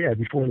 And so, yeah,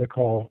 before the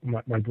call,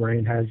 my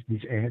brain has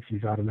these ants,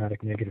 these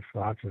automatic negative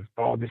thoughts of,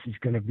 oh, this is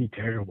going to be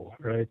terrible,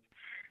 right?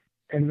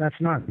 And that's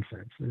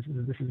nonsense.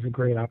 This is a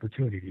great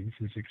opportunity.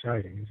 This is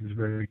exciting. This is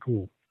very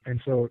cool.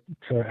 And so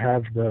to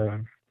have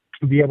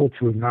be able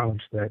to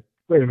acknowledge that,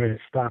 wait a minute,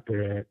 stop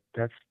there.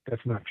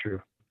 That's not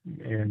true,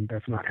 and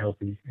that's not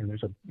healthy. And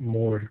there's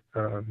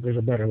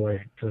a better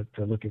way to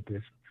look at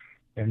this,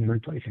 and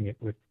replacing it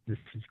with this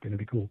is going to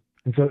be cool.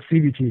 And so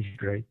CBT is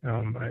great,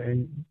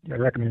 and I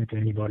recommend it to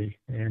anybody.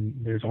 And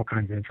there's all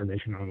kinds of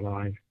information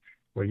online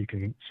where you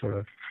can sort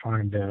of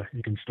find,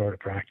 you can start a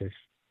practice,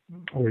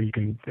 or you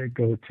can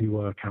go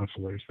to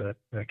counselors that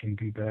can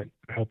do that,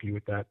 help you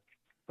with that.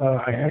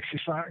 I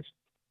exercise,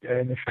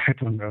 and in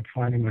fact, I'm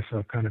finding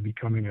myself kind of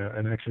becoming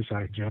an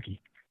exercise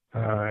junkie.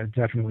 I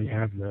definitely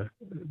have the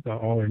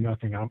all or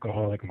nothing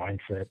alcoholic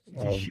mindset.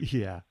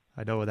 Yeah,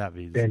 I know what that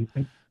means. And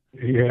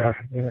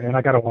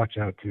I got to watch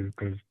out too,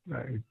 because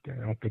I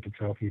don't think it's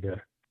healthy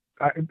to.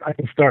 I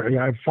can start.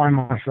 I find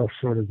myself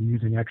sort of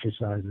using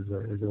exercise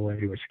as a way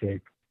to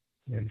escape,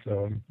 and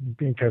so I'm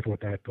being careful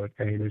with that. But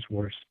hey, there's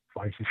worse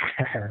vices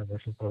to have, I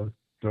suppose.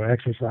 So I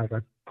exercise. I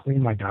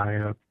clean my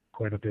diet up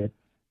quite a bit.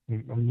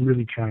 I'm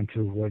really trying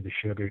to avoid the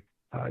sugar.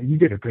 You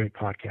did a great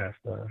podcast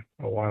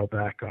a while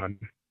back on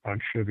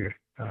sugar,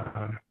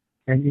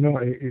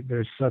 and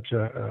there's such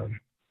an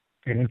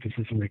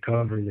emphasis in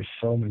recovery. There's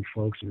so many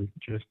folks who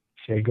just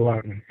say go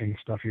out and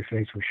stuff your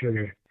face with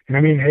sugar. And I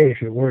mean, hey,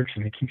 if it works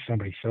and it keeps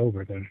somebody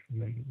sober, then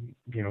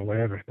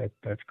whatever,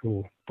 that's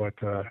cool. But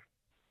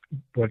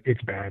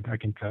it's bad. I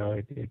can tell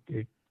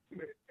it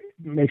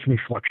makes me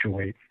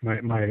fluctuate.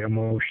 My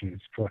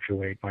emotions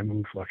fluctuate. My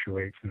mood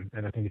fluctuates, and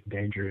I think it's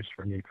dangerous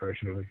for me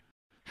personally.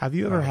 Have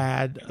you ever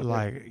had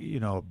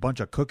a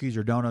bunch of cookies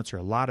or donuts or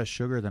a lot of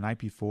sugar the night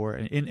before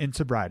in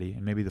sobriety,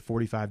 and maybe the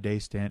 45-day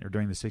stint or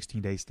during the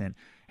 16-day stint,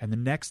 and the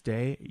next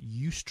day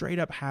you straight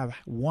up have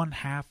one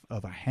half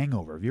of a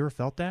hangover? Have you ever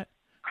felt that?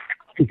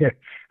 Yeah,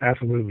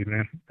 absolutely,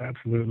 man.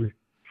 Absolutely.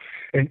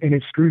 And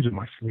it screws with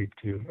my sleep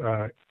too.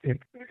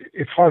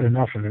 It's hard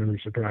enough in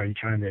early sobriety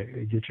trying to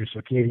get your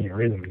circadian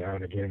rhythm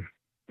down again,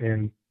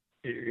 and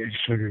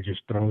sugar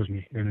just throws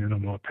me, and then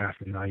I'm up past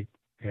the night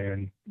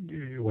and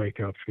you wake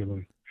up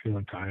feeling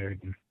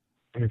tired,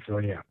 and so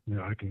yeah,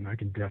 I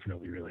can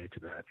definitely relate to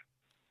that.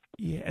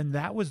 Yeah, and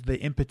that was the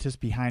impetus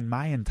behind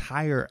my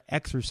entire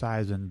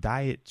exercise and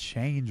diet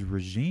change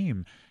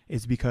regime,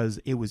 is because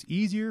it was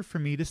easier for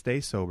me to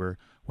stay sober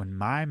when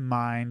my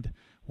mind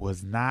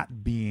was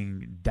not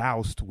being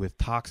doused with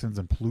toxins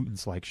and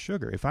pollutants like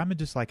sugar. If I'm in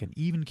just like an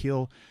even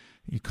keel,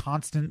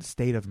 constant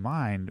state of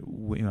mind,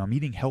 I'm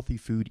eating healthy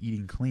food,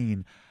 eating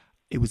clean,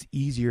 it was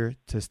easier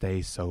to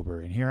stay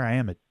sober. And here I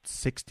am at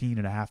 16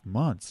 and a half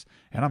months,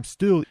 and I'm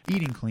still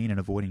eating clean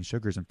and avoiding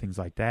sugars and things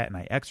like that. And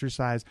I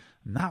exercise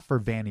not for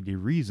vanity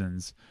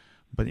reasons,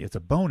 but it's a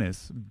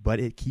bonus,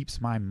 but it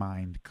keeps my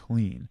mind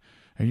clean.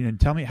 And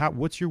tell me,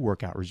 what's your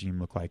workout regime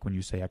look like when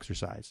you say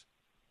exercise?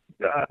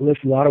 I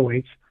lift a lot of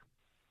weights,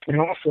 and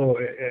also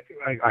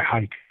I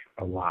hike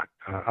a lot.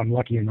 I'm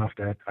lucky enough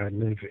that I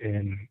live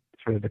in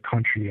sort of the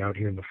country out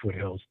here in the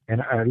foothills,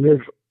 and I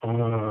live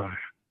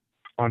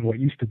on what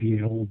used to be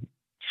an old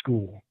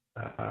school.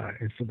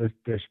 And so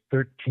there's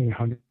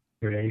 1,300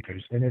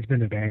 acres, and it's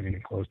been abandoned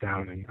and closed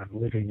down, and I'm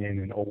living in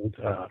an old,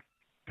 I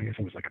guess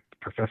it was like a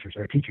professor's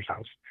or a teacher's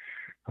house.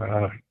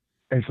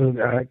 And so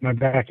my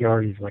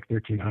backyard is like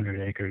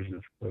 1,300 acres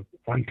of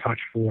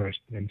untouched forest,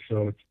 and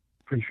so it's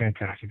pretty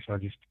fantastic. So I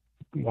just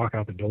walk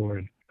out the door,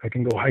 and I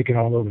can go hiking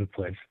all over the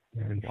place.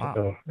 And wow.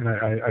 So, and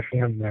I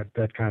found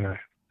that kind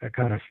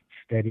of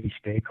steady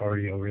state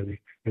cardio really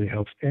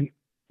helps. And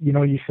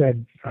you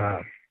said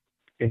an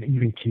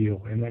even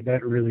keel, and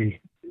that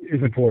really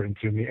is important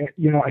to me.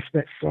 I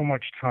spent so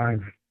much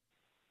time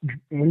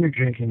when you're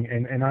drinking,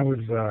 and I was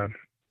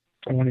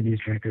one of these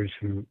drinkers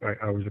who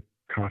I was a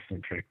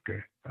constant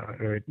drinker.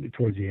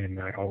 Towards the end,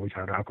 I always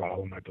had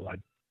alcohol in my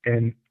blood,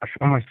 and I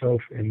found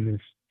myself in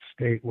this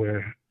state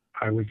where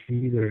I was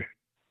either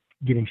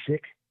getting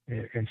sick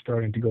and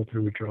starting to go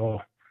through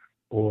withdrawal,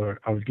 or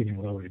I was getting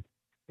loaded.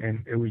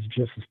 And it was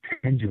just this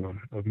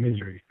pendulum of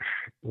misery.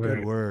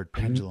 Good word,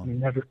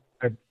 pendulum.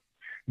 I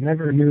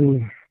never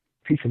knew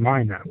peace of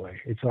mind that way.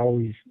 It's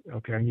always,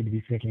 okay, I need to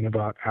be thinking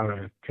about how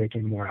to take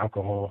in more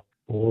alcohol,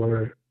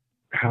 or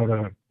how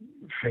to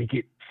fake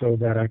it so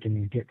that I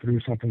can get through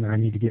something that I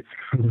need to get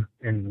through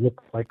and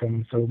look like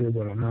I'm sober,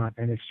 but I'm not.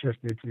 And it's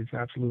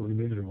absolutely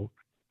miserable.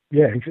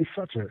 Yeah, it's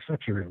such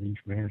a relief,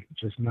 man,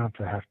 just not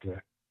to have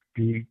to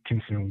be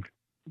consumed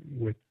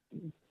with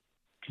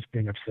just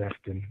being obsessed,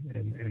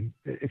 and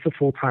it's a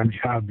full-time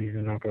job being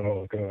an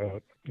alcoholic,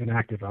 an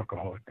active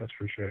alcoholic, that's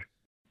for sure.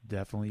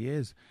 Definitely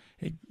is.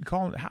 Hey,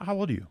 Colin, how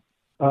old are you?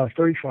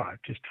 35,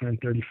 just turned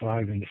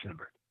 35 in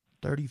December.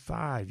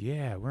 35,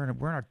 yeah. We're in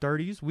our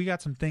 30s. We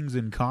got some things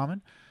in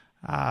common.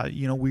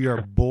 We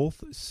are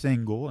both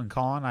single, and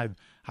Colin,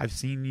 I've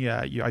seen you.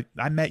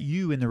 I met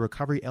you in the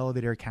Recovery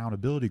Elevator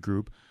Accountability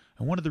Group.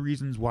 And one of the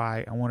reasons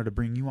why I wanted to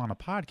bring you on a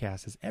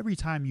podcast is every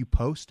time you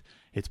post,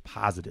 it's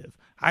positive.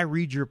 I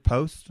read your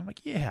posts. I'm like,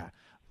 yeah,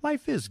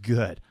 life is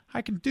good.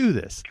 I can do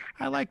this.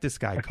 I like this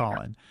guy,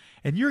 Colin.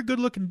 And you're a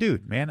good-looking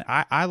dude, man.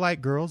 I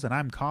like girls, and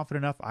I'm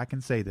confident enough I can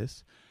say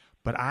this.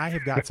 But I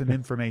have got some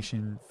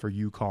information for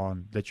you,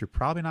 Colin, that you're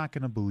probably not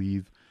going to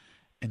believe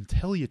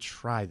until you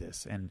try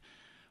this. And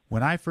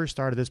when I first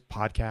started this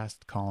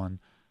podcast, Colin,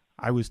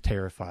 I was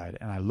terrified.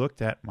 And I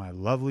looked at my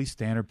lovely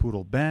standard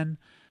poodle, Ben,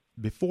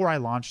 before I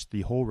launched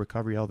the whole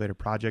Recovery Elevator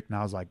project, and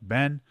I was like,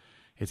 Ben,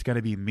 it's going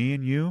to be me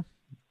and you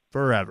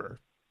forever.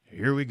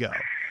 Here we go.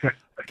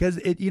 Because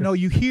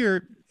you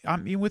hear,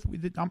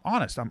 I'm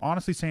honest. I'm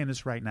honestly saying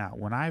this right now.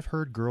 When I've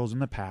heard girls in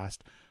the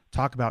past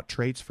talk about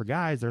traits for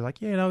guys, they're like,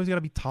 he's got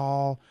to be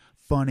tall,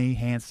 funny,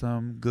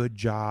 handsome, good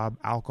job,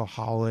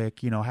 alcoholic,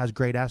 has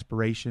great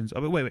aspirations.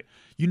 Oh, wait.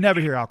 You never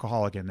hear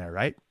alcoholic in there,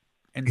 right?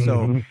 And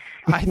so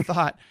I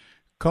thought,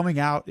 coming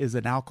out as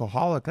an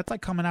alcoholic, that's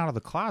like coming out of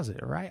the closet,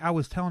 right? I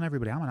was telling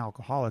everybody I'm an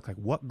alcoholic. Like,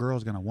 what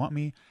girl's going to want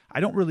me?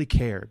 I don't really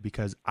care,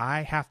 because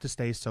I have to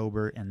stay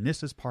sober, and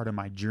this is part of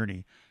my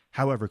journey.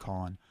 However,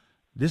 Colin,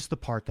 this is the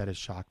part that has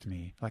shocked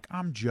me. Like,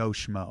 I'm Joe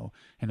Schmo.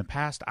 In the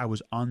past, I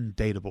was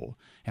undateable,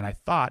 and I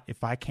thought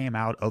if I came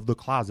out of the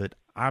closet,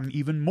 I'm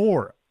even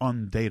more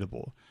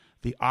undateable.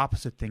 the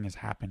opposite thing has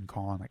happened,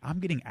 Colin. Like, I'm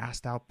getting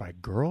asked out by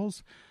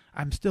girls.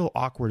 I'm still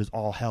awkward as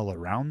all hell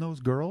around those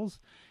girls.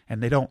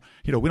 And they don't,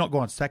 we don't go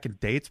on second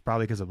dates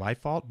probably because of my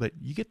fault, but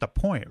you get the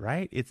point,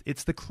 right?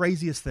 It's the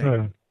craziest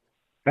thing.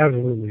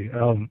 Absolutely.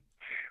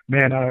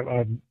 Man,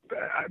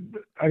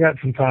 I got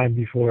some time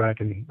before I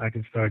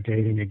can start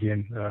dating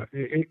again.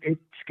 It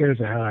scares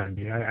the hell out of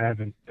me. I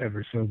haven't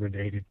ever sober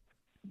dated,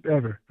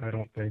 ever, I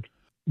don't think.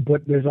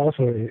 But there's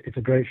also, it's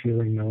a great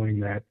feeling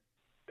knowing that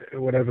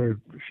whatever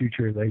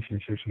future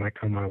relationships might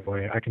come my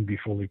way, I can be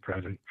fully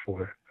present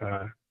for,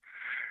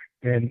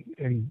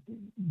 and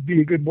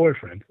be a good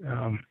boyfriend,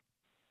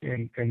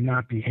 and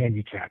not be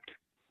handicapped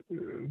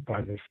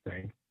by this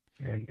thing.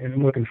 And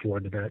I'm looking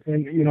forward to that.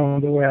 And,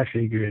 the way I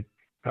figure it,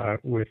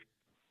 with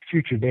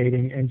future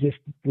dating and just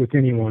with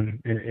anyone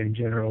in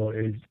general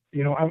is,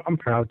 I'm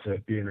proud to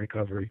be in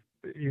recovery.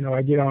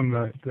 I get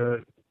on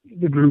the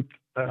group,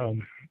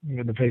 the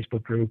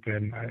Facebook group,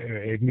 and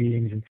I have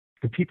meetings, and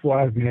the people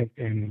I've met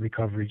in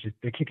recovery,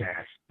 they kick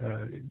ass.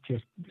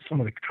 Just some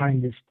of the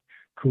kindest,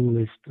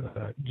 coolest,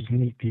 just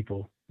neat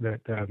people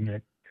that I've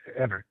met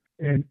ever.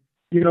 And,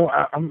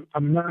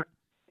 I'm not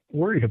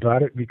worried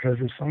about it, because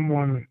if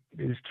someone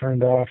is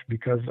turned off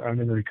because I'm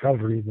in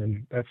recovery,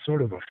 then that's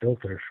sort of a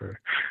filter for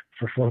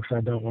folks I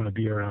don't want to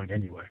be around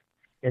anyway.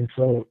 And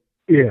so,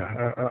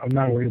 yeah, I'm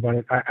not worried about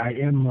it.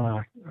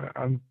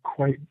 I'm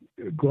quite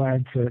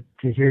glad to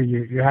hear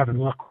you're having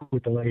luck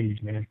with the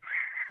ladies, man.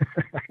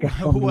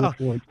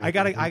 I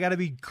gotta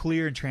be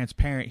clear and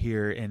transparent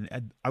here,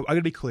 and I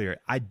gotta be clear.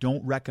 I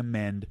don't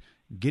recommend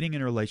getting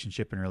in a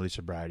relationship in early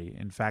sobriety.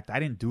 In fact, I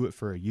didn't do it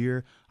for a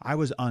year. I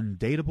was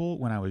undateable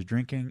when I was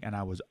drinking, and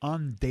I was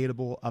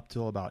undateable up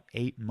till about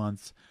 8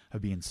 months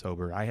of being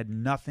sober. I had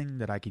nothing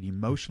that I could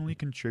emotionally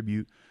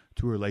contribute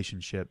to a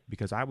relationship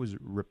because I was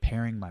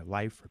repairing my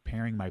life,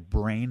 repairing my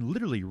brain,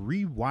 literally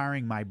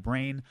rewiring my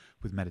brain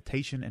with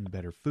meditation and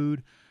better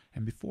food.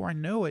 And before I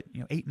know it,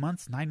 8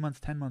 months, 9 months,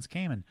 10 months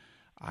came, and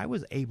I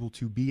was able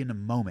to be in a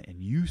moment,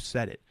 and you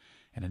said it.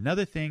 And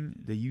another thing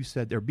that you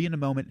said there, be in a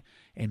moment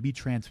and be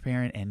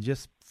transparent and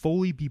just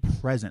fully be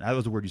present. That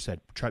was the word you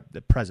said,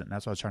 present.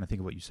 That's what I was trying to think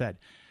of what you said.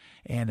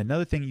 And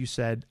another thing you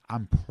said,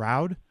 I'm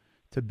proud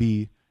to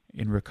be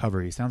in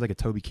recovery. It sounds like a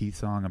Toby Keith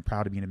song. I'm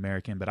proud to be an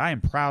American, but I am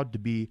proud to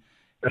be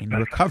in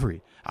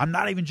recovery. I'm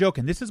not even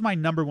joking. This is my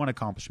number one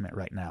accomplishment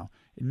right now.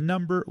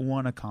 Number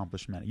one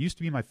accomplishment. It used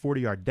to be my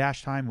 40-yard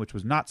dash time, which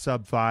was not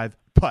sub 5,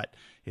 but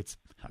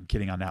I'm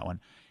kidding on that one.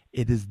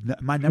 It is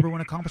my number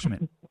one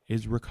accomplishment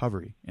is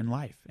recovery in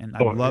life. And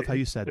I love how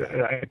you said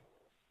that.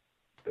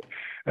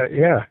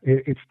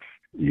 It's,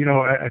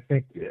 I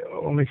think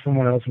only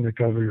someone else in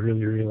recovery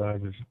really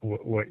realizes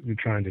what you're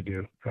trying to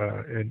do.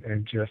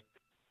 And just,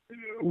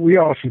 we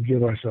all should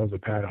give ourselves a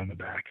pat on the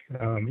back,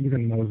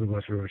 even those of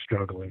us who are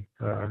struggling.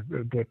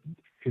 But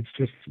it's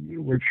just,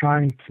 we're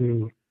trying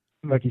to,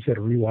 like you said,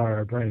 rewire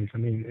our brains. I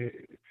mean,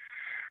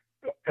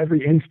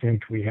 every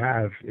instinct we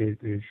have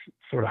is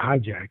sort of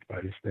hijacked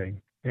by this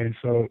thing. And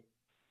so,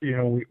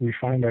 we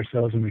find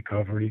ourselves in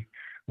recovery.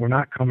 We're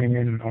not coming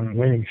in on a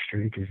winning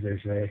streak, as they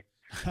say.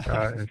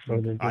 And so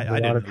there's a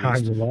lot of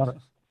times, there's a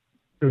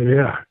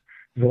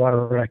lot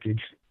of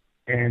wreckage.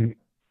 And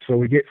so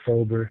we get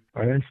sober.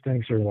 Our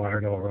instincts are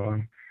wired all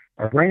wrong.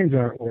 Our brains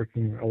aren't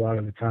working a lot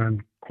of the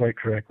time quite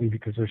correctly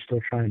because they're still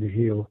trying to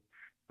heal.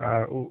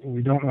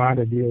 We don't know how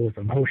to deal with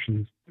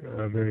emotions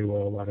very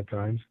well a lot of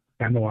times.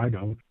 I know I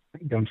don't.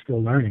 I'm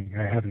still learning.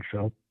 I haven't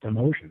felt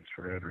emotions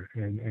forever,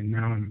 and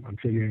now I'm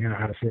figuring out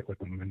how to sit with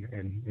them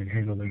and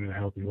handle them in a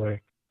healthy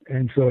way.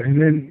 And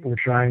then we're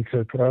trying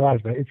to put our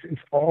lives back.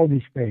 It's all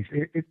these things.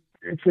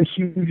 It's a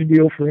huge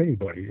deal for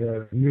anybody.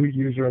 New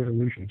Year's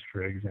resolutions,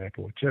 for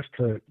example, just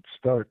to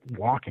start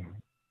walking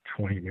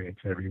 20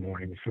 minutes every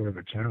morning is sort of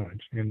a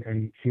challenge.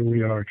 And here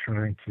we are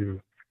trying to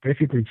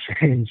basically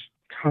change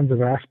tons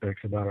of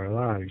aspects about our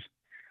lives,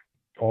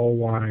 all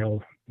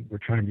while we're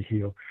trying to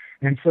heal.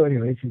 And so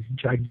anyway, it's this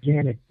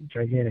gigantic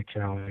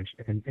challenge.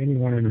 And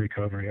anyone in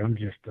recovery, I'm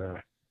just,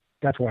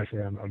 that's why I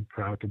say I'm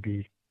proud to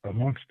be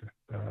amongst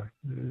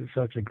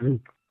such a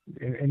group.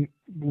 And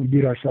we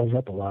beat ourselves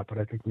up a lot, but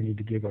I think we need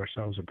to give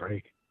ourselves a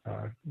break.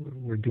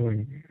 We're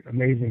doing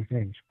amazing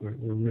things.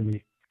 We're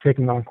really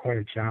taking on quite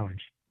a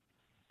challenge.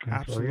 And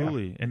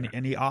absolutely. So, yeah.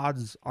 And the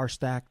odds are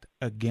stacked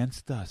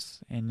against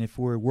us. And if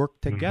we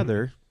work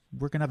together,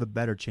 we're going to have a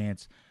better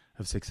chance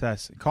of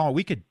success. Colin,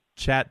 we could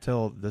chat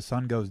till the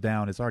sun goes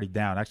down. It's already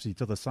down. Actually,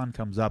 till the sun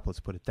comes up, let's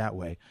put it that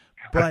way.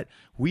 But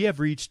we have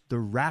reached the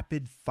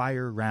rapid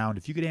fire round.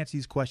 If you could answer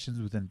these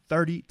questions within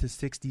 30 to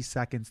 60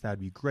 seconds, that would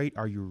be great.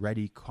 Are you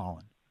ready,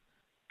 Colin?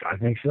 I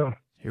think so.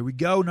 Here we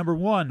go. Number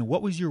one,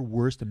 what was your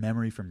worst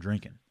memory from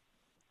drinking?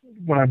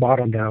 When I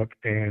bottomed out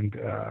and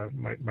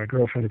my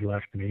girlfriend had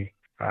left me,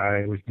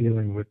 I was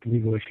dealing with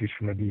legal issues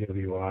from a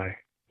DWI.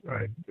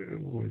 I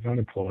was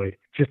unemployed,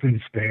 just in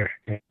despair.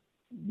 And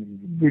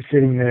we're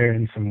sitting there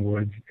in some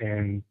woods,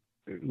 and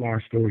long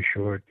story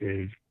short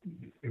is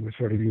it was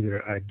sort of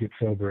either I'd get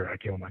sober or I'd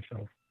kill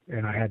myself.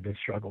 And I had to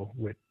struggle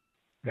with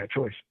that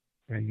choice.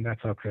 And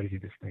that's how crazy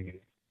this thing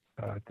is,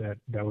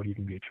 that would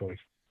even be a choice.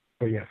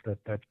 yes,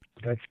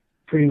 that's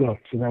pretty low.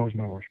 So that was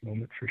my worst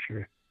moment for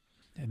sure.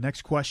 And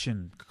next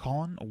question,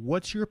 Colin,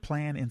 what's your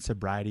plan in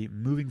sobriety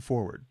moving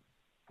forward?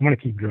 I'm going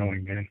to keep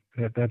growing, man.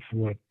 That's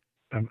what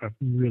I'm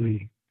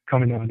really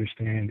coming to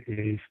understand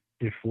is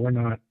if we're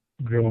not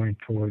growing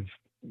towards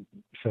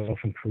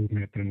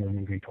self-improvement, then we're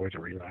moving towards a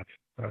relapse.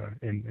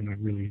 And I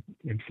really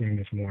am seeing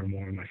this more and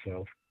more in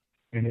myself.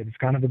 And it's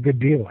kind of a good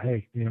deal.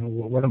 Hey,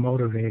 what a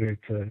motivator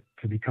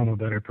to become a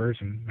better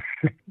person.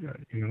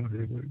 We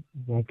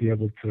won't be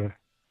able to,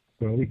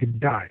 we could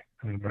die,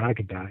 but I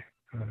could die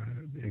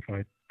if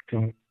I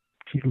don't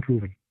keep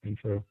improving. And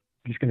so I'm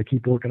just going to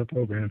keep working the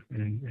program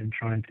and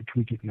trying to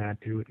tweak it and add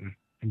to it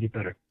and get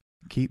better.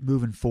 Keep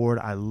moving forward.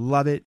 I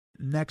love it.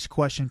 Next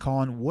question,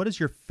 Colin. What is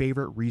your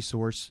favorite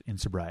resource in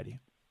sobriety?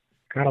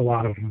 Got a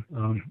lot of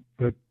them.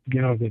 But,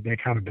 the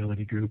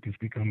accountability group has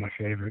become my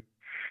favorite.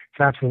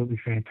 It's absolutely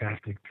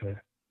fantastic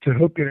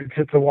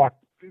to walk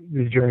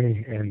this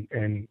journey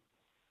and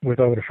with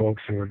other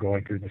folks who are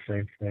going through the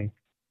same thing.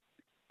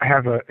 I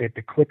have at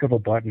the click of a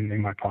button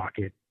in my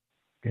pocket,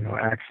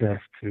 access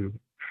to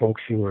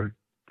folks who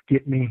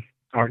get me,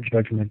 aren't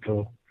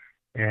judgmental,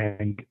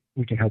 and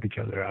we can help each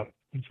other out.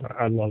 And so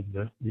I love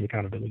the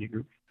accountability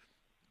group.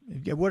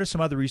 What are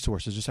some other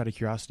resources, just out of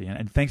curiosity?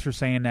 And thanks for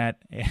saying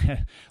that.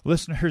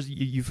 Listeners,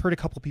 you've heard a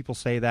couple of people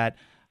say that.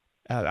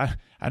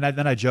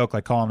 Then I joke,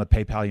 like, calling them to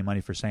PayPal you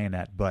money for saying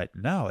that. But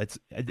no, it's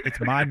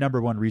my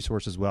number one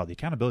resource as well. The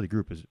accountability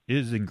group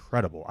is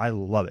incredible. I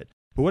love it.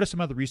 But what are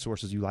some other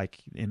resources you like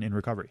in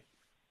recovery?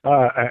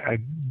 I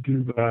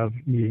do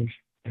meetings,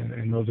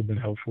 and those have been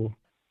helpful.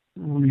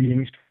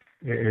 Readings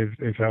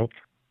have helped.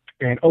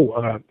 And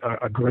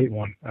a great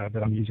one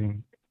that I'm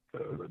using,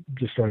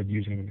 just started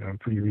using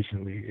pretty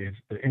recently, is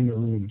the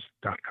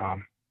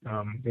intherooms.com.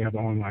 They have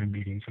online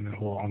meetings and a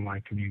whole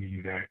online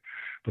community there.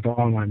 But the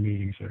online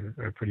meetings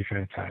are pretty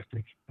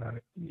fantastic.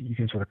 You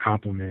can sort of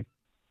complement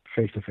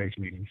face-to-face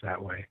meetings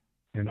that way,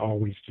 and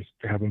always just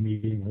have a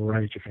meeting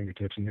right at your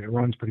fingertips. And it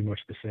runs pretty much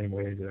the same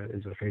way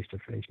as a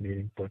face-to-face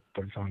meeting, but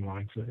it's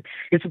online. So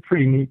it's a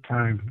pretty neat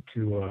time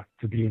to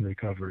be in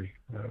recovery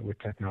with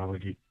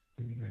technology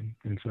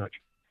and such.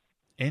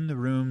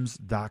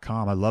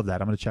 intherooms.com. I love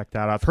that. I'm going to check that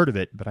out. I've heard of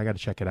it, but I got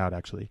to check it out,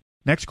 actually.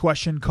 Next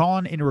question,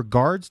 Colin, in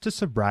regards to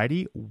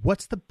sobriety,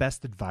 what's the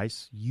best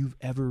advice you've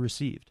ever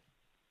received?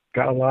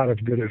 Got a lot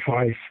of good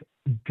advice.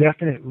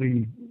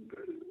 Definitely,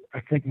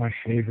 I think my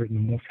favorite and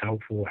the most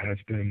helpful has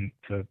been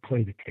to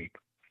play the tape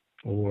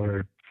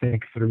or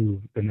think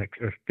through the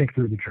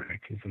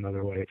drink is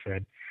another way it's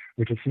said,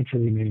 which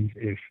essentially means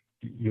if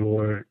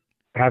you're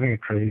having a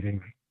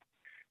craving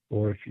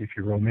or if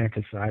you're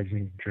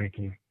romanticizing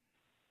drinking,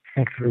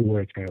 think through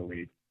where it's going to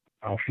lead.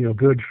 I'll feel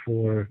good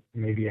for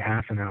maybe a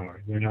half an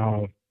hour. Then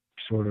I'll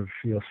sort of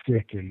feel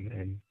sick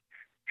and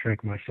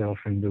drink myself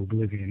into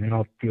oblivion. Then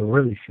I'll feel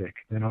really sick.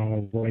 Then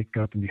I'll wake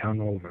up and be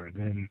hungover.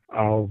 Then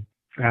I'll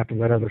have to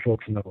let other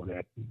folks know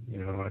that,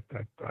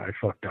 I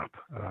fucked up.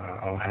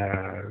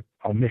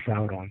 I'll miss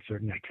out on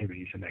certain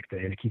activities the next day,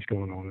 and it keeps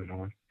going on and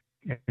on.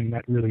 And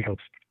that really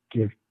helps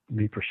give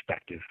me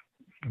perspective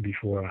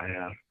before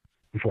I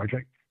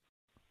drink.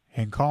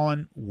 And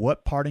Colin,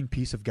 what parting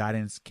piece of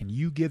guidance can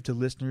you give to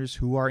listeners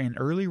who are in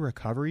early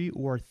recovery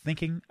or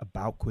thinking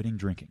about quitting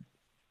drinking?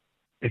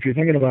 If you're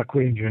thinking about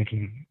quitting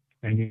drinking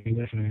and you're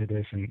listening to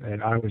this,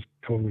 and I was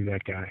totally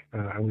that guy,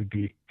 I would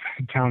be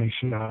counting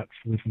shots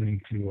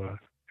listening to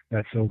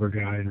that Sober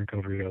Guy in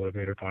Recovery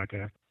Elevator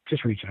podcast.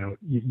 Just reach out.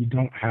 You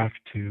don't have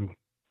to.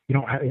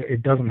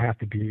 It doesn't have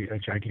to be a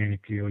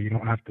gigantic deal. You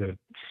don't have to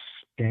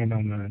stand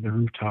on the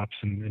rooftops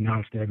and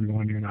announce to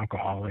everyone you're an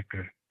alcoholic,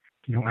 or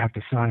you don't have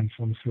to sign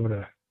some sort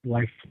of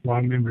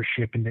lifelong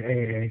membership into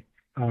AA,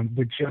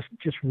 but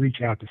just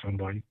reach out to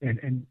somebody.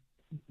 And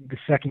the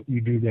second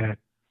you do that,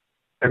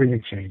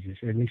 everything changes.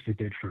 At least it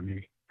did for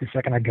me. The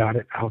second I got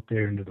it out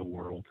there into the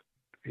world,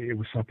 it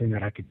was something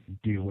that I could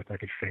deal with, I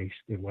could face.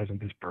 It wasn't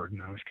this burden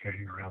I was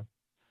carrying around.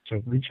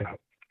 So reach out.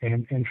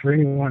 And for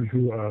anyone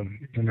who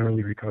is in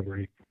early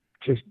recovery,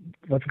 just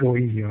let's go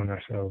easy on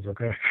ourselves,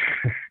 okay?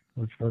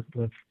 Let's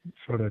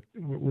sort of,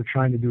 we're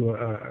trying to do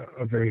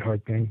a very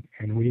hard thing,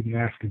 and we didn't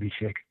ask to be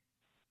sick.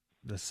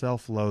 The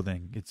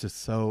self-loathing, it's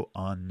just so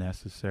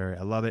unnecessary.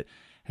 I love it.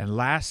 And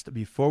last,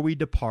 before we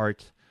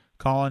depart,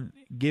 Colin,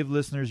 give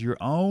listeners your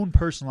own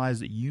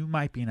personalized that you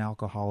might be an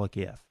alcoholic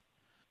if.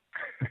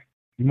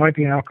 You might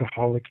be an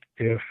alcoholic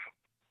if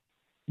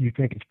you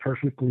think it's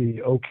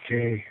perfectly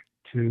okay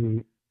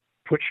to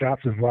put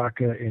shots of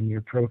vodka in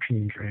your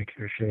protein drink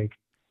or shake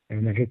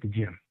and then hit the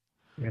gym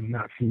and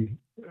not see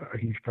a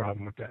huge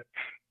problem with that.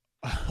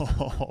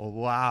 Oh,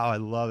 wow. I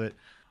love it.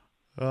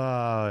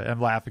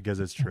 I'm laughing because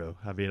it's true.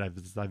 I mean,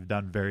 I've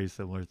done very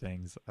similar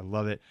things. I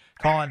love it.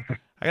 Colin,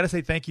 I got to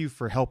say thank you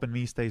for helping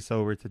me stay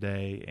sober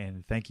today,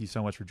 and thank you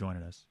so much for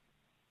joining us.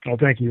 Oh,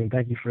 thank you, and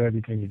thank you for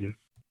everything you do.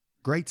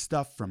 Great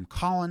stuff from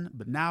Colin.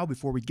 But now,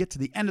 before we get to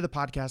the end of the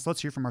podcast,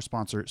 let's hear from our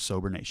sponsor,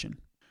 Sober Nation.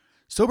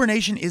 Sober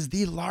Nation is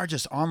the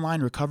largest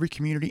online recovery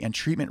community and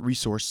treatment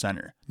resource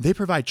center. They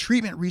provide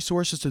treatment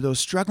resources to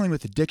those struggling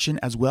with addiction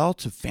as well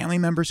to family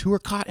members who are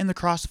caught in the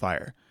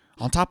crossfire.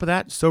 On top of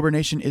that, Sober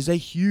Nation is a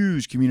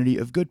huge community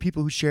of good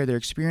people who share their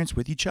experience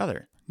with each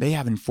other. They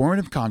have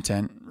informative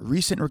content,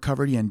 recent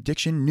recovery and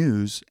addiction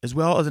news, as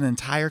well as an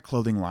entire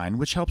clothing line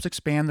which helps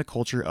expand the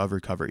culture of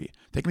recovery.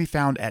 They can be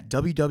found at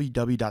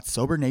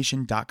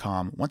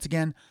www.sobernation.com. Once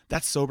again,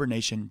 that's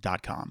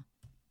sobernation.com.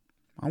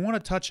 I want to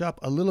touch up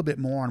a little bit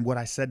more on what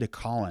I said to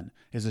Colin,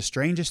 as the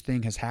strangest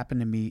thing has happened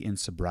to me in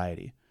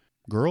sobriety.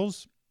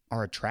 Girls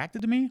are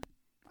attracted to me?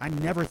 I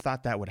never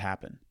thought that would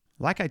happen.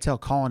 Like I tell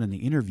Colin in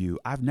the interview,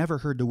 I've never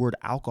heard the word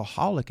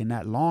alcoholic in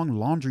that long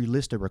laundry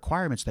list of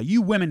requirements that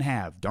you women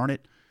have, darn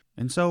it.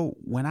 And so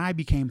when I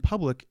became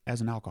public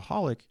as an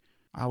alcoholic,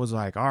 I was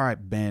like, all right,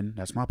 Ben,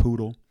 that's my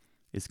poodle.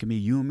 It's going to be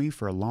you and me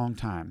for a long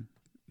time.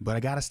 But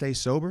I got to stay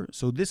sober,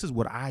 so this is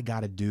what I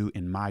got to do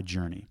in my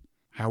journey.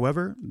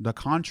 However, the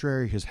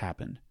contrary has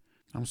happened.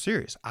 I'm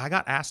serious. I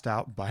got asked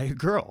out by a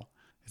girl.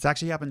 It's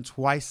actually happened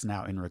twice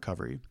now in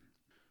recovery.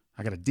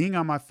 I got a ding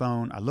on my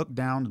phone. I looked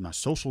down at my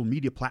social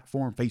media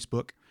platform,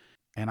 Facebook,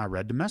 and I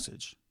read the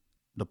message.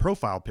 The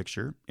profile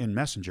picture in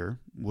Messenger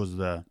was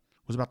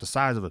about the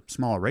size of a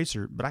small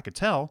eraser, but I could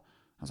tell.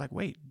 I was like,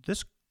 wait,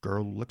 this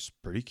girl looks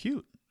pretty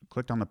cute. I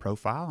clicked on the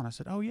profile and I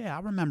said, oh yeah,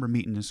 I remember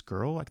meeting this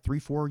girl like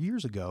 3-4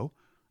 years ago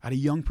at a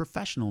young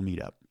professional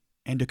meetup.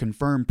 And to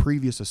confirm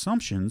previous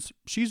assumptions,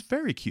 she's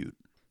very cute.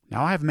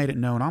 Now, I have made it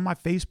known on my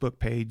Facebook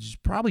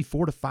page probably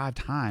 4 to 5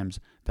 times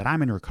that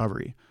I'm in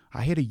recovery.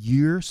 I hit a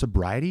year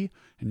sobriety,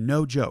 and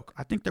no joke,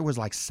 I think there was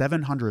like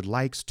 700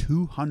 likes,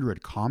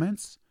 200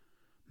 comments.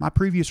 My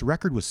previous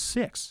record was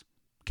 6.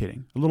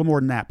 Kidding, a little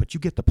more than that, but you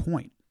get the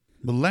point.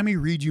 But let me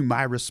read you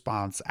my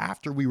response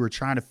after we were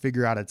trying to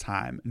figure out a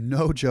time.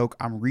 No joke,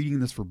 I'm reading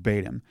this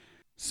verbatim.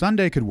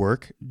 Sunday could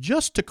work.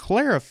 Just to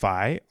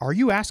clarify, are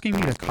you asking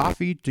me to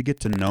coffee to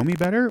get to know me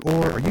better,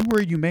 or are you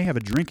worried you may have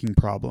a drinking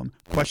problem? ?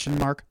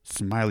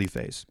 Smiley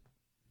face.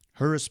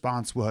 Her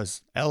response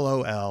was,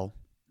 LOL.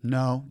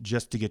 No,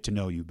 just to get to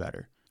know you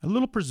better. A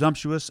little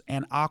presumptuous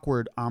and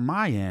awkward on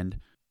my end,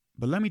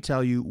 but let me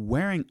tell you,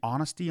 wearing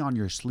honesty on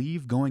your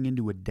sleeve going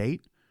into a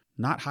date,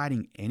 not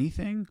hiding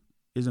anything,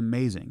 is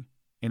amazing,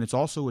 and it's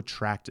also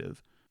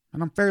attractive.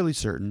 And I'm fairly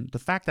certain the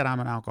fact that I'm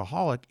an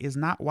alcoholic is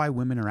not why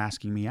women are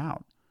asking me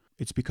out.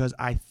 It's because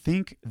I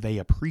think they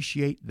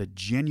appreciate the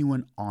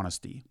genuine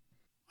honesty.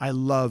 I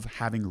love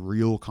having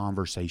real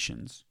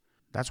conversations.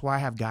 That's why I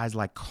have guys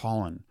like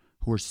Colin,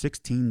 who are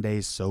 16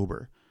 days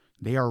sober.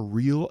 They are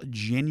real,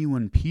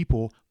 genuine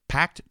people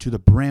packed to the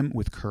brim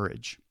with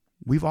courage.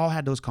 We've all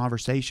had those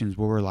conversations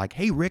where we're like,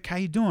 hey, Rick, how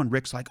you doing?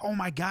 Rick's like, oh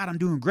my God, I'm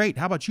doing great.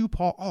 How about you,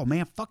 Paul? Oh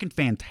man, fucking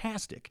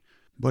fantastic.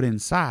 But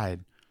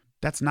inside,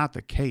 that's not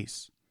the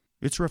case.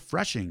 It's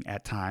refreshing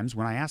at times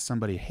when I ask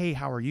somebody, hey,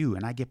 how are you?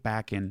 And I get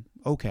back in,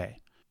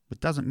 okay.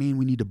 It doesn't mean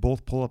we need to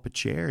both pull up a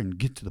chair and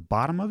get to the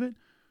bottom of it,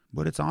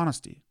 but it's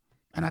honesty.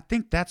 And I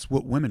think that's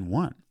what women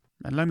want.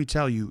 And let me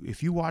tell you,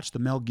 if you watch the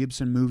Mel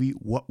Gibson movie,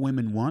 What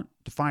Women Want,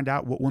 to find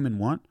out what women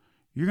want,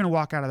 you're going to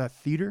walk out of that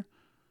theater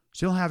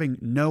still having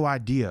no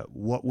idea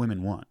what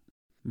women want.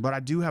 But I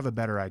do have a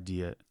better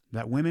idea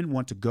that women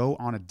want to go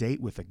on a date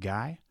with a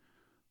guy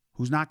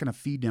who's not going to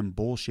feed them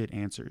bullshit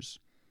answers,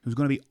 who's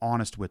going to be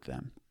honest with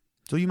them.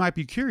 So you might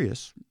be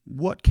curious,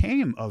 what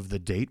came of the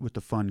date with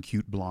the fun,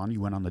 cute blonde you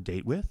went on the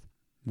date with?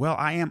 Well,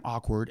 I am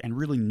awkward and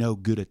really no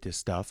good at this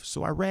stuff,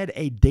 so I read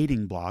a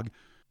dating blog,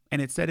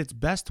 and it said it's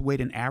best to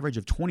wait an average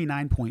of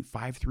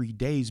 29.53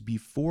 days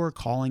before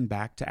calling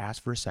back to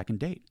ask for a second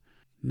date.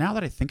 Now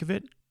that I think of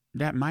it,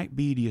 that might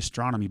be the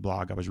astronomy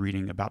blog I was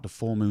reading about the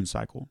full moon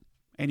cycle.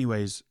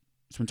 Anyways,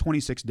 it's been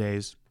 26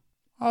 days.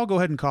 I'll go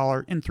ahead and call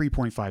her in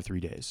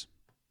 3.53 days.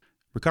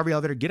 Recovery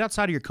Elevator, get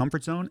outside of your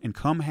comfort zone and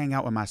come hang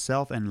out with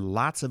myself and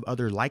lots of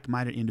other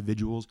like-minded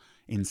individuals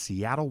in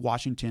Seattle,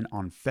 Washington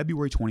on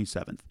February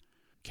 27th.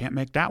 Can't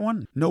make that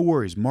one? No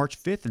worries.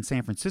 March 5th in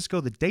San Francisco.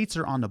 The dates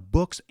are on the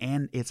books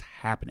and it's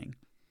happening.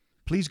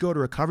 Please go to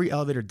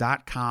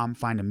recoveryelevator.com,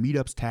 find a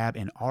meetups tab,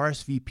 and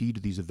RSVP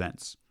to these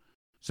events.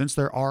 Since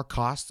there are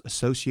costs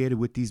associated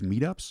with these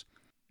meetups,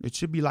 it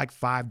should be like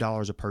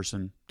 $5 a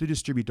person to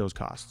distribute those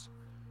costs.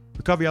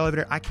 Recovery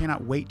Elevator, I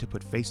cannot wait to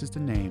put faces to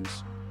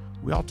names.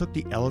 We all took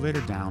the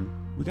elevator down.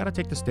 We got to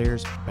take the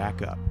stairs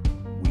back up.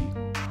 We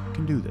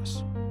can do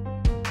this.